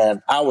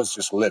 And I was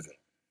just living.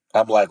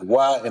 I'm like,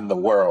 why in the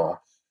world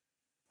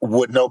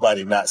would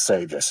nobody not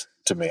say this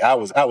to me? I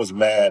was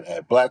mad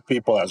at Black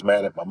people. I was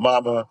mad at my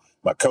mama,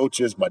 my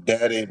coaches, my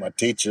daddy, my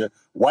teacher,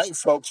 white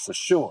folks for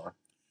sure.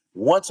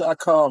 Once I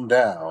calmed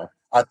down,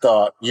 I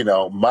thought,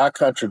 my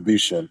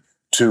contribution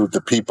to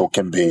the people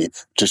can be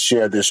to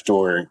share this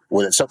story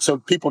with it. So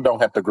people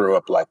don't have to grow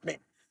up like me.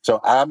 So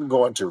I'm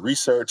going to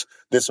research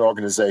this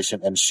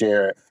organization and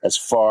share it as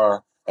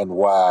far and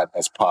wide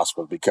as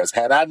possible, because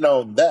had I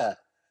known that,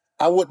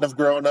 I wouldn't have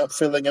grown up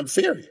feeling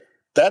inferior.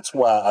 That's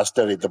why I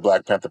studied the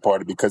Black Panther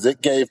Party, because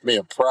it gave me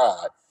a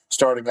pride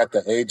starting at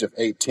the age of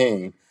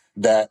 18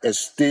 that is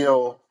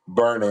still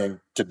burning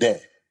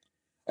today.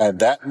 And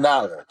that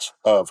knowledge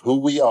of who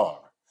we are,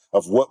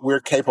 of what we're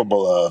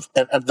capable of,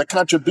 and the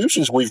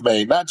contributions we've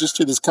made, not just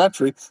to this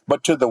country,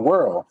 but to the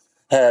world,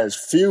 has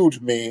fueled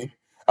me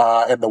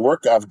in the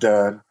work I've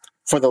done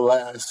for the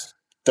last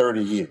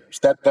 30 years.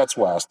 That's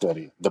why I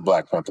studied the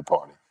Black Panther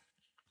Party.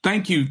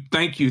 Thank you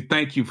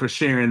for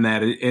sharing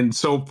that. And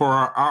so for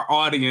our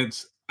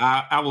audience,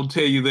 I will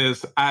tell you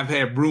this. I've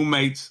had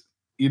roommates,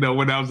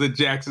 when I was at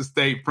Jackson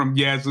State from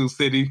Yazoo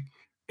City,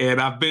 and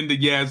I've been to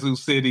Yazoo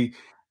City.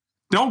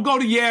 Don't go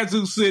to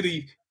Yazoo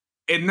City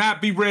and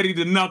not be ready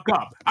to knuck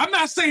up. I'm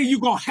not saying you're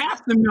going to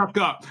have to knuck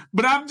up,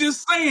 but I'm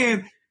just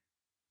saying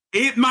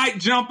it might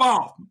jump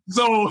off.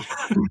 So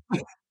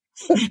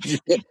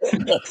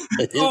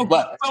So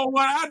what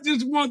I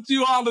just want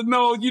you all to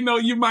know,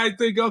 you might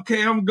think,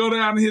 okay, I'm going to go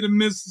down here to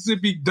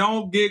Mississippi.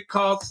 Don't get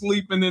caught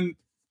sleeping in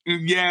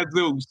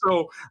Yazoo.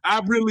 So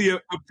I really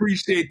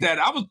appreciate that.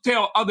 I would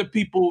tell other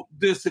people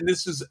this, and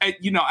this is,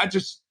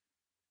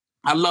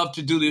 I love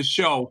to do this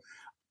show.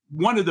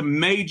 One of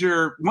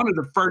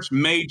the first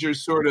major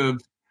sort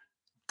of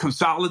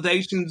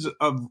consolidations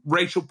of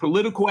racial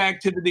political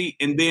activity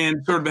and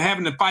then sort of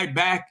having to fight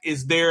back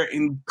is there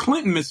in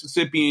Clinton,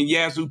 Mississippi, in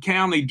Yazoo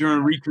County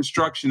during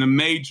Reconstruction, a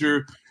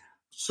major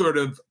sort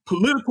of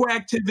political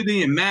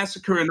activity and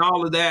massacre and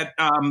all of that.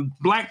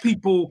 Black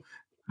people,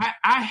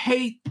 I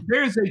hate,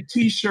 there's a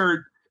t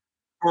shirt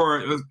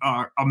or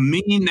a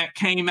meme that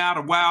came out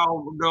a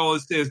while ago.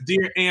 It says,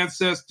 "Dear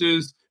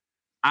ancestors,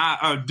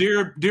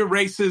 dear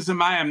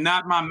racism, I am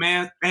not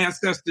my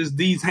ancestors,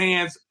 these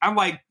hands." I'm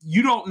like,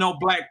 you don't know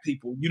black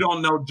people. You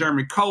don't know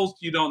German Coast.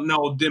 You don't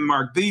know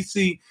Denmark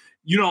Vesey.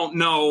 You don't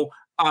know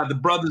the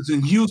brothers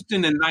in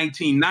Houston in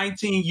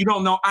 1919. You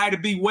don't know Ida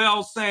B.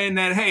 Wells saying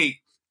that, hey,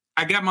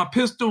 I got my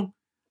pistol.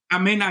 I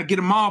may not get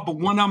them all, but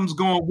one of them's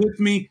going with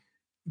me.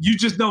 You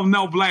just don't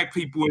know black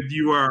people if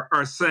you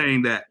are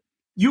saying that.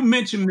 You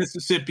mentioned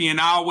Mississippi,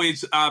 and I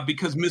always,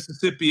 because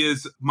Mississippi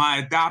is my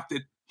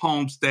adopted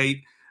home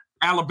state,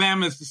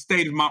 Alabama is the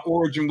state of my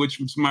origin,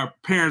 which my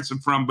parents are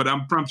from, but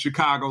I'm from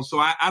Chicago. So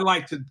I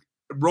like to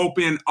rope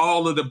in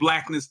all of the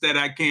blackness that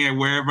I can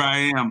wherever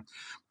I am.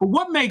 But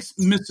what makes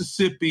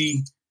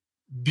Mississippi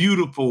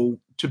beautiful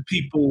to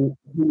people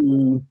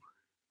who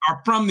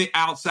are from the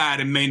outside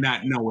and may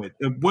not know it?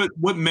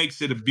 What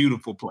makes it a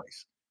beautiful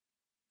place?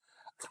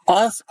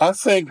 I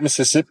think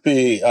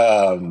Mississippi,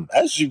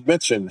 as you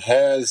mentioned,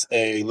 has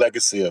a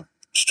legacy of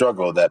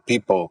struggle that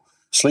people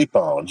sleep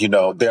on. You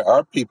know, there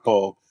are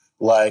people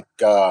like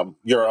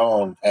your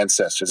own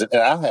ancestors, and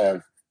I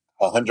have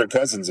 100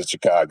 cousins in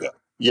Chicago.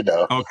 You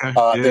know,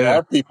 Okay. there Yeah.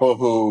 are people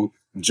who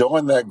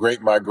joined that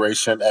great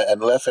migration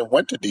and left and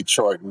went to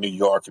Detroit, New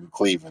York, and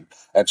Cleveland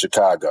and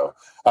Chicago.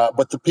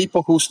 But the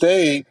people who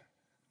stayed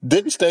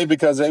didn't stay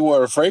because they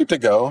were afraid to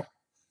go.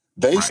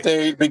 They Right.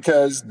 stayed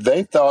because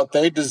they thought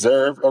they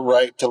deserved a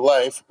right to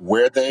life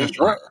where they That's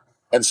right. were.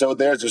 And so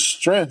there's a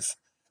strength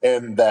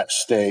in that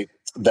state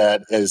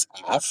that is,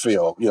 I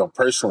feel,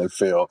 personally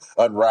feel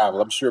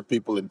unrivaled. I'm sure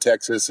people in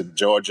Texas and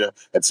Georgia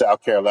and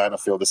South Carolina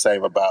feel the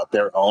same about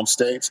their own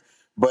states.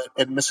 But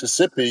in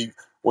Mississippi,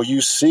 where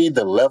you see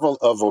the level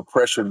of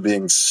oppression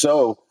being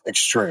so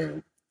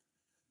extreme,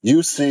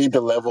 you see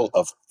the level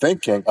of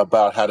thinking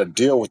about how to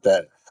deal with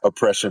that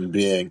oppression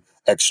being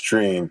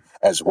extreme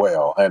as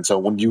well. And so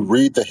when you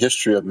read the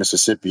history of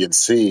Mississippi and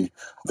see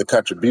the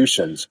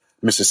contributions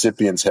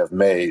Mississippians have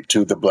made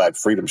to the Black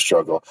freedom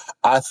struggle,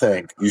 I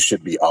think you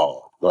should be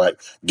awed. Right?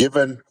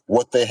 Given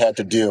what they had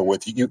to deal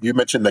with, you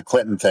mentioned the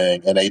Clinton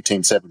thing in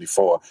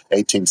 1874,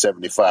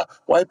 1875.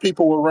 White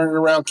people were running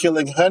around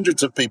killing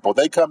hundreds of people.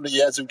 They come to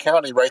Yazoo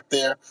County right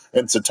there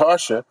in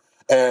Satasha,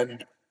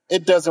 and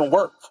it doesn't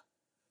work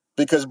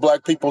because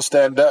Black people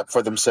stand up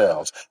for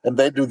themselves. And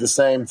they do the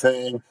same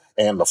thing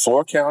in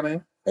LaFleur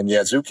County and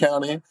Yazoo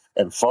County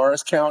and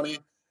Forest County.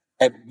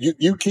 And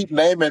you keep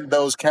naming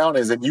those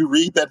counties and you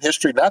read that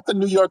history, not the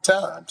New York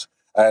Times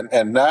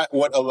and not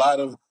what a lot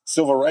of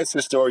civil rights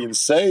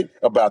historians say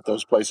about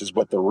those places,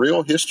 but the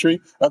real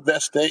history of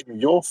that state. And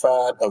you'll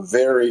find a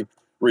very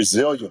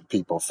resilient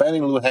people.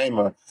 Fannie Lou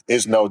Hamer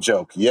is no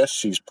joke. Yes,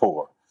 she's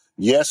poor.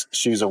 Yes,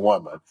 she's a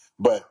woman.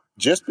 But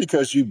just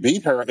because you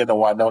beat her in a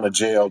Winona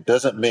jail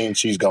doesn't mean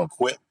she's going to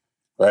quit,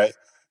 right?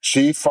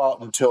 She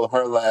fought until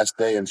her last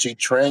day and she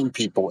trained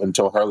people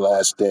until her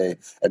last day.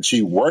 And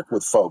she worked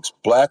with folks,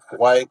 Black,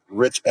 white,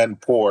 rich,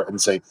 and poor, and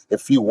say,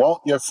 if you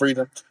want your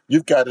freedom,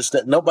 you've got to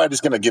stay.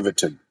 Nobody's going to give it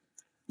to you.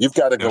 You've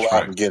got to go That's out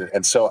right. and get it.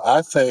 And so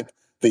I think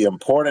the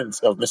importance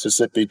of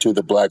Mississippi to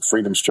the Black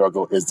freedom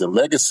struggle is the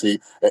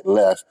legacy it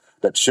left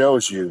that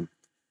shows you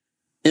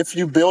if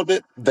you build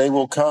it, they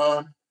will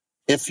come.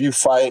 If you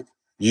fight,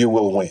 you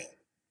will win.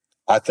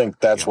 I think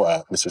that's Yeah.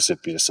 why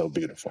Mississippi is so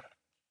beautiful.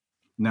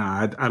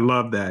 Nah, I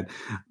love that.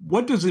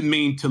 What does it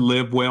mean to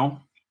live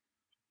well?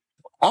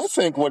 I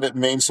think what it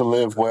means to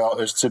live well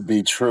is to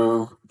be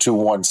true to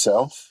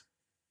oneself.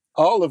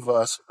 All of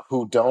us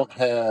who don't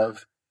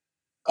have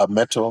a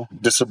mental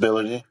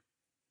disability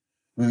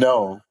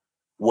know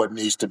what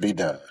needs to be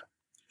done.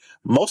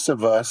 Most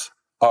of us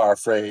are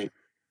afraid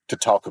to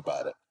talk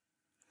about it,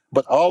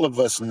 but all of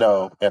us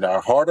know in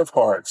our heart of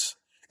hearts,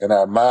 in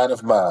our mind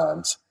of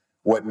minds,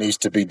 what needs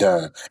to be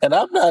done. And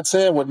I'm not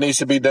saying what needs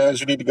to be done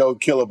is you need to go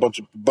kill a bunch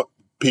of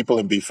people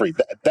and be free.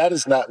 That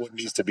is not what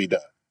needs to be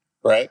done,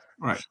 right?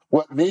 Right.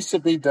 What needs to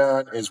be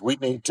done is we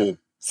need to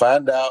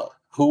find out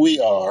who we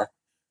are,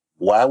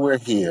 why we're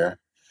here,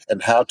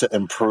 and how to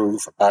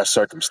improve our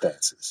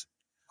circumstances.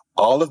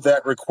 All of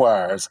that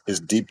requires is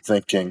deep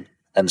thinking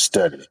and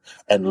study.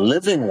 And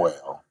living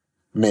well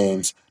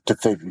means to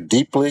think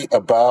deeply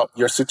about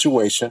your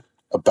situation,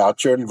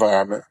 about your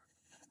environment,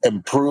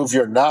 improve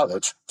your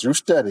knowledge through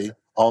study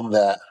on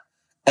that,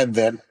 and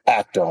then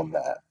act on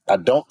that. I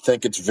don't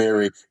think it's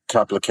very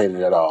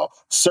complicated at all.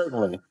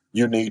 Certainly,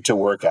 you need to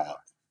work out.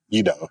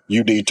 You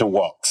need to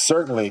walk.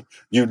 Certainly,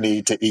 you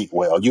need to eat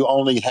well. You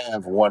only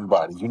have one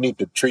body. You need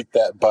to treat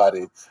that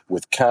body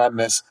with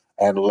kindness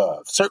and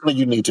love. Certainly,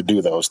 you need to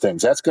do those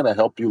things. That's going to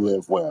help you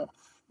live well.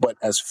 But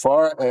as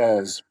far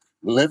as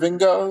living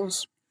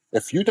goes,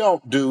 if you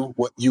don't do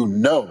what you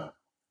know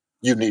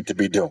you need to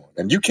be doing,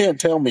 and you can't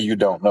tell me you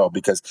don't know,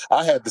 because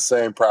I had the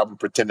same problem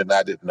pretending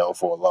I didn't know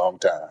for a long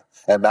time,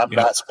 and I'm Yep.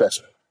 not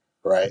special,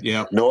 right?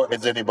 Yep. Nor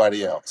is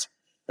anybody else.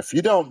 If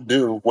you don't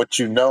do what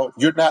you know,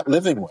 you're not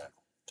living well.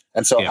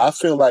 And so Yep. I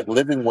feel like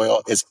living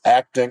well is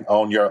acting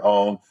on your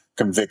own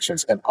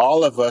convictions. And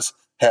all of us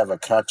have a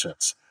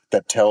conscience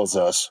that tells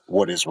us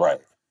what is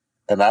right.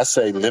 And I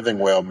say living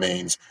well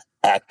means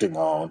acting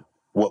on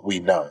what we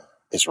know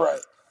is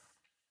right.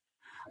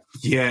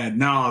 Yeah,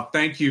 no,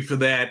 thank you for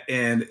that.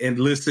 And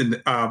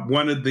listen,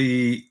 one of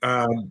the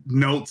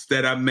notes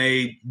that I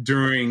made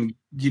during,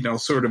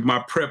 sort of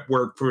my prep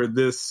work for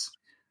this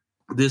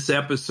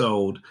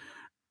episode,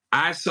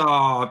 I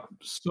saw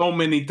so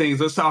many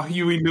things. I saw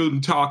Huey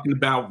Newton talking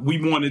about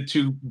we wanted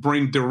to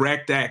bring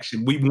direct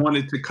action. We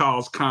wanted to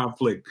cause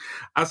conflict.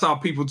 I saw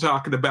people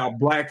talking about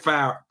black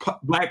power.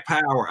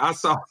 I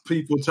saw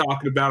people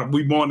talking about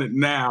we want it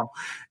now.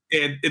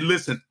 And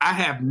listen, I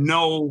have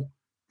no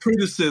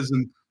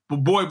criticism,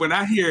 but boy, when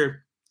I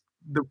hear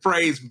the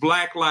phrase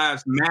Black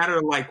Lives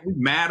Matter, like we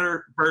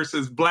matter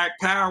versus Black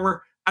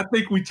Power, I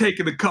think we've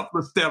taken a couple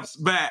of steps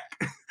back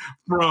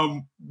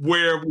from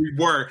where we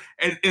were.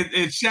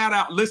 And shout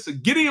out, listen,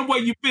 get in where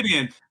you fit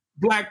in.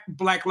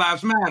 Black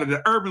Lives Matter,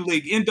 the Urban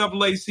League,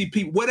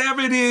 NAACP,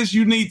 whatever it is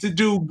you need to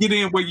do, get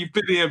in where you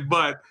fit in.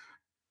 But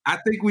I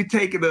think we've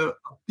taken a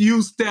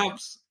few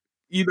steps.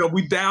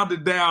 We dialed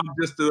it down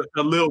just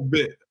a little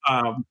bit.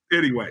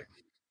 Anyway,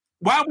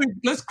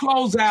 let's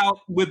close out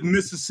with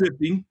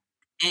Mississippi.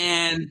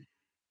 And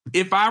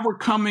if I were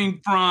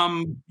coming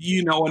from,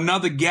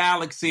 another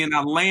galaxy and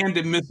I land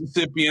in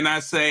Mississippi and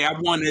I say, I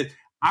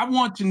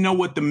want to know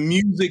what the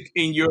music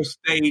in your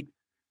state,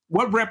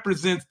 what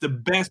represents the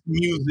best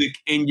music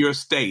in your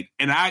state.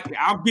 And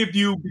I'll give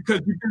you, because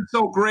you've been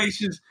so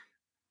gracious,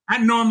 I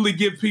normally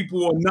give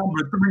people a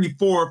number 3,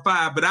 4, or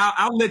 5, but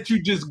I'll let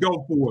you just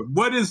go for it.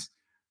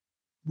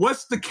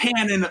 What's the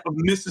canon of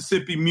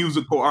Mississippi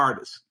musical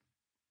artists?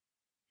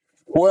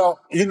 Well,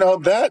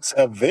 that's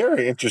a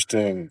very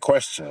interesting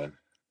question.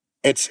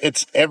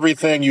 It's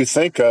everything you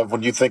think of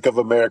when you think of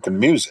American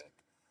music,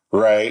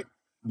 right?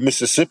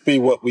 Mississippi,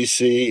 what we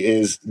see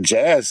is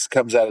jazz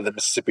comes out of the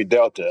Mississippi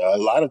Delta. A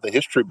lot of the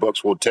history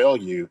books will tell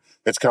you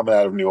it's coming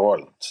out of New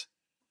Orleans.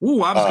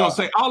 Ooh, I was going to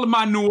say, all of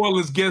my New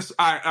Orleans guests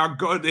are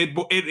good.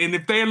 And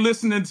if they're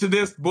listening to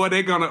this, boy,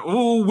 they're going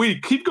to, we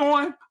keep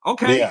going.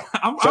 Okay. Yeah.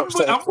 I'm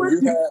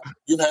with you.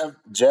 You have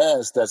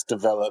jazz that's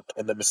developed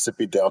in the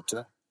Mississippi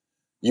Delta.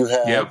 You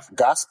have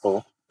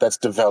gospel that's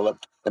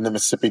developed in the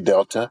Mississippi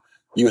Delta.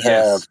 You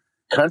have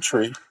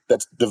country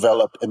that's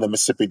developed in the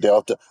Mississippi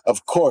Delta.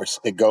 Of course,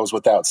 it goes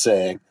without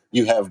saying,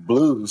 you have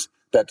blues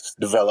that's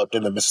developed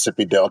in the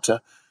Mississippi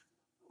Delta.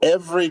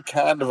 Every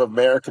kind of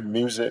American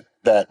music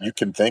that you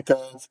can think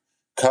of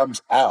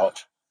comes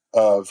out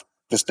of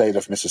the state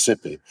of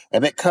Mississippi.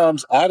 And it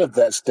comes out of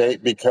that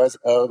state because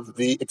of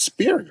the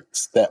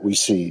experience that we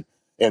see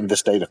in the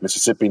state of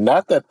Mississippi.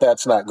 Not that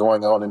that's not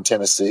going on in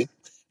Tennessee,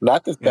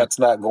 not that that's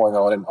not going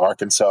on in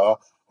Arkansas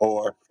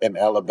or in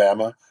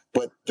Alabama,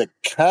 but the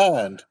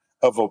kind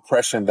of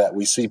oppression that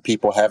we see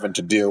people having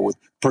to deal with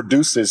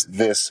produces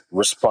this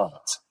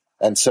response.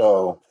 And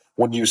so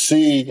when you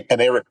see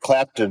an Eric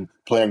Clapton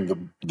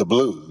playing the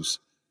blues,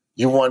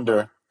 you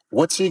wonder,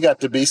 what's he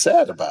got to be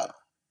sad about?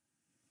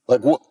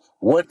 Like,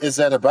 what is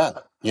that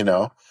about?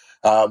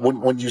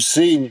 When you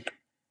see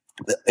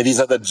these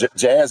other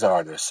jazz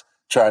artists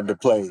trying to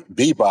play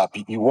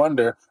bebop, you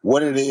wonder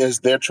what it is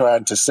they're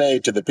trying to say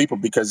to the people,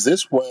 because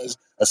this was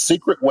a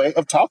secret way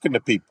of talking to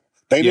people.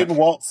 They didn't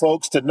want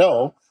folks to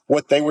know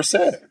what they were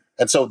saying.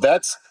 And so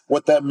that's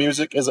what that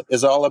music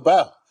is all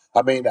about.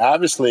 I mean,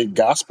 obviously,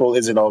 gospel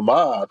is an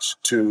homage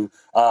to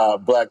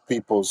Black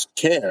people's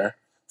care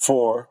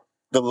for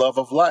the love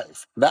of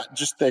life, not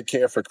just their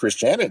care for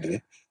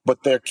Christianity,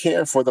 but their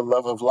care for the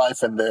love of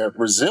life and their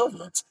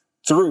resilience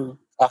through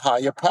a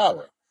higher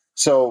power.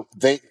 So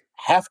they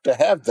have to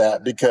have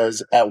that,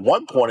 because at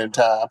one point in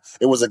time,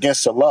 it was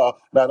against the law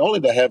not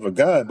only to have a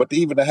gun, but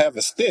even to have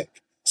a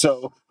stick.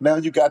 So now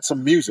you got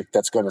some music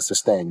that's going to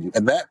sustain you.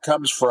 And that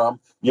comes from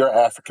your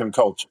African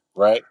culture,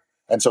 right?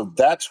 And so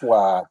that's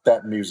why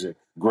that music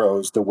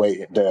grows the way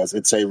it does.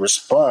 It's a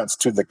response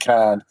to the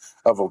kind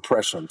of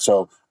oppression.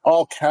 So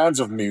all kinds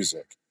of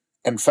music,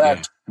 in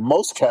fact,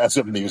 most kinds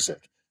of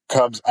music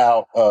comes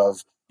out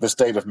of the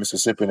state of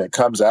Mississippi, and it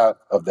comes out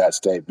of that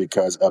state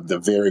because of the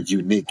very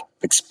unique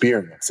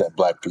experience that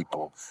Black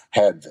people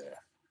had there.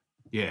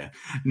 Yeah,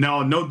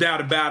 no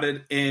doubt about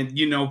it. And,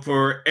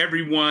 for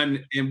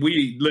everyone, and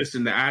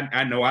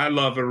I know I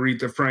love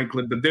Aretha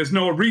Franklin, but there's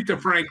no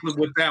Aretha Franklin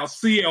without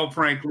C.L.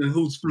 Franklin,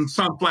 who's from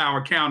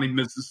Sunflower County,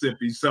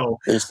 Mississippi. So,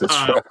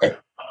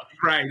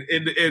 right.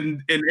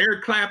 And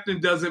Eric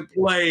Clapton doesn't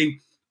play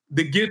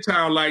the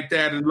guitar like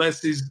that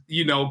unless he's,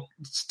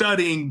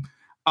 studying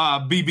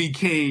B.B.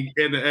 King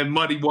and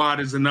Muddy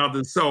Waters and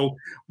others. So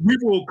we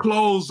will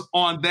close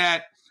on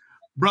that.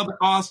 Brother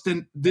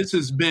Austin, this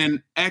has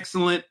been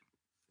excellent.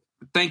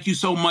 Thank you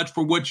so much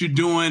for what you're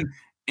doing.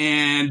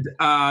 And,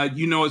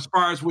 as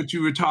far as what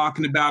you were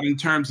talking about in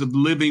terms of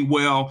living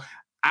well,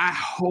 I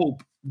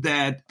hope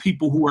that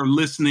people who are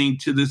listening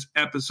to this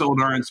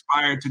episode are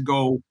inspired to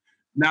go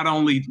not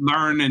only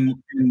learn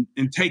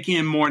and take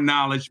in more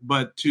knowledge,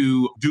 but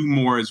to do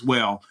more as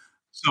well.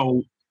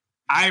 So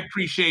I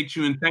appreciate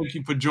you and thank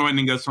you for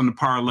joining us on the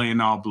Parlay in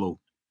All Blue.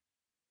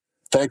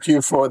 Thank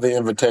you for the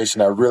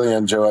invitation. I really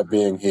enjoyed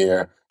being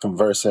here,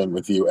 conversing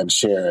with you and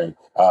sharing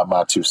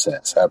my 2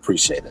 cents. I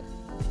appreciate it.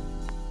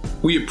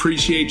 We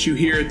appreciate you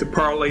here at the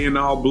Parlay in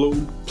All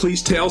Blue.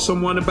 Please tell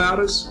someone about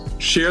us.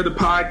 Share the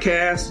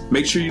podcast.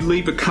 Make sure you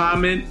leave a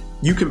comment.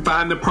 You can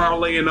find the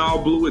Parlay in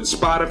All Blue at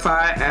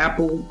Spotify,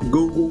 Apple,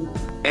 Google,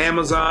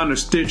 Amazon, or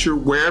Stitcher.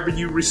 Wherever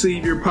you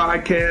receive your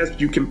podcast,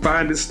 you can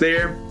find us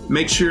there.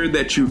 Make sure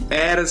that you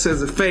add us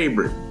as a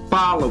favorite.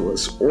 Follow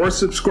us or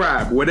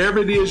subscribe, whatever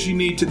it is you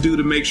need to do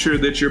to make sure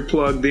that you're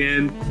plugged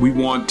in. We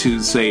want to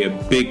say a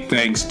big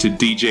thanks to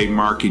DJ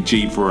Marky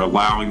G for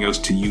allowing us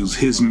to use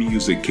his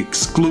music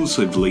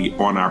exclusively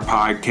on our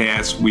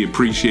podcast. We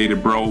appreciate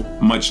it, bro.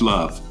 Much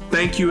love.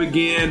 Thank you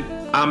again.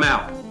 I'm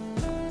out.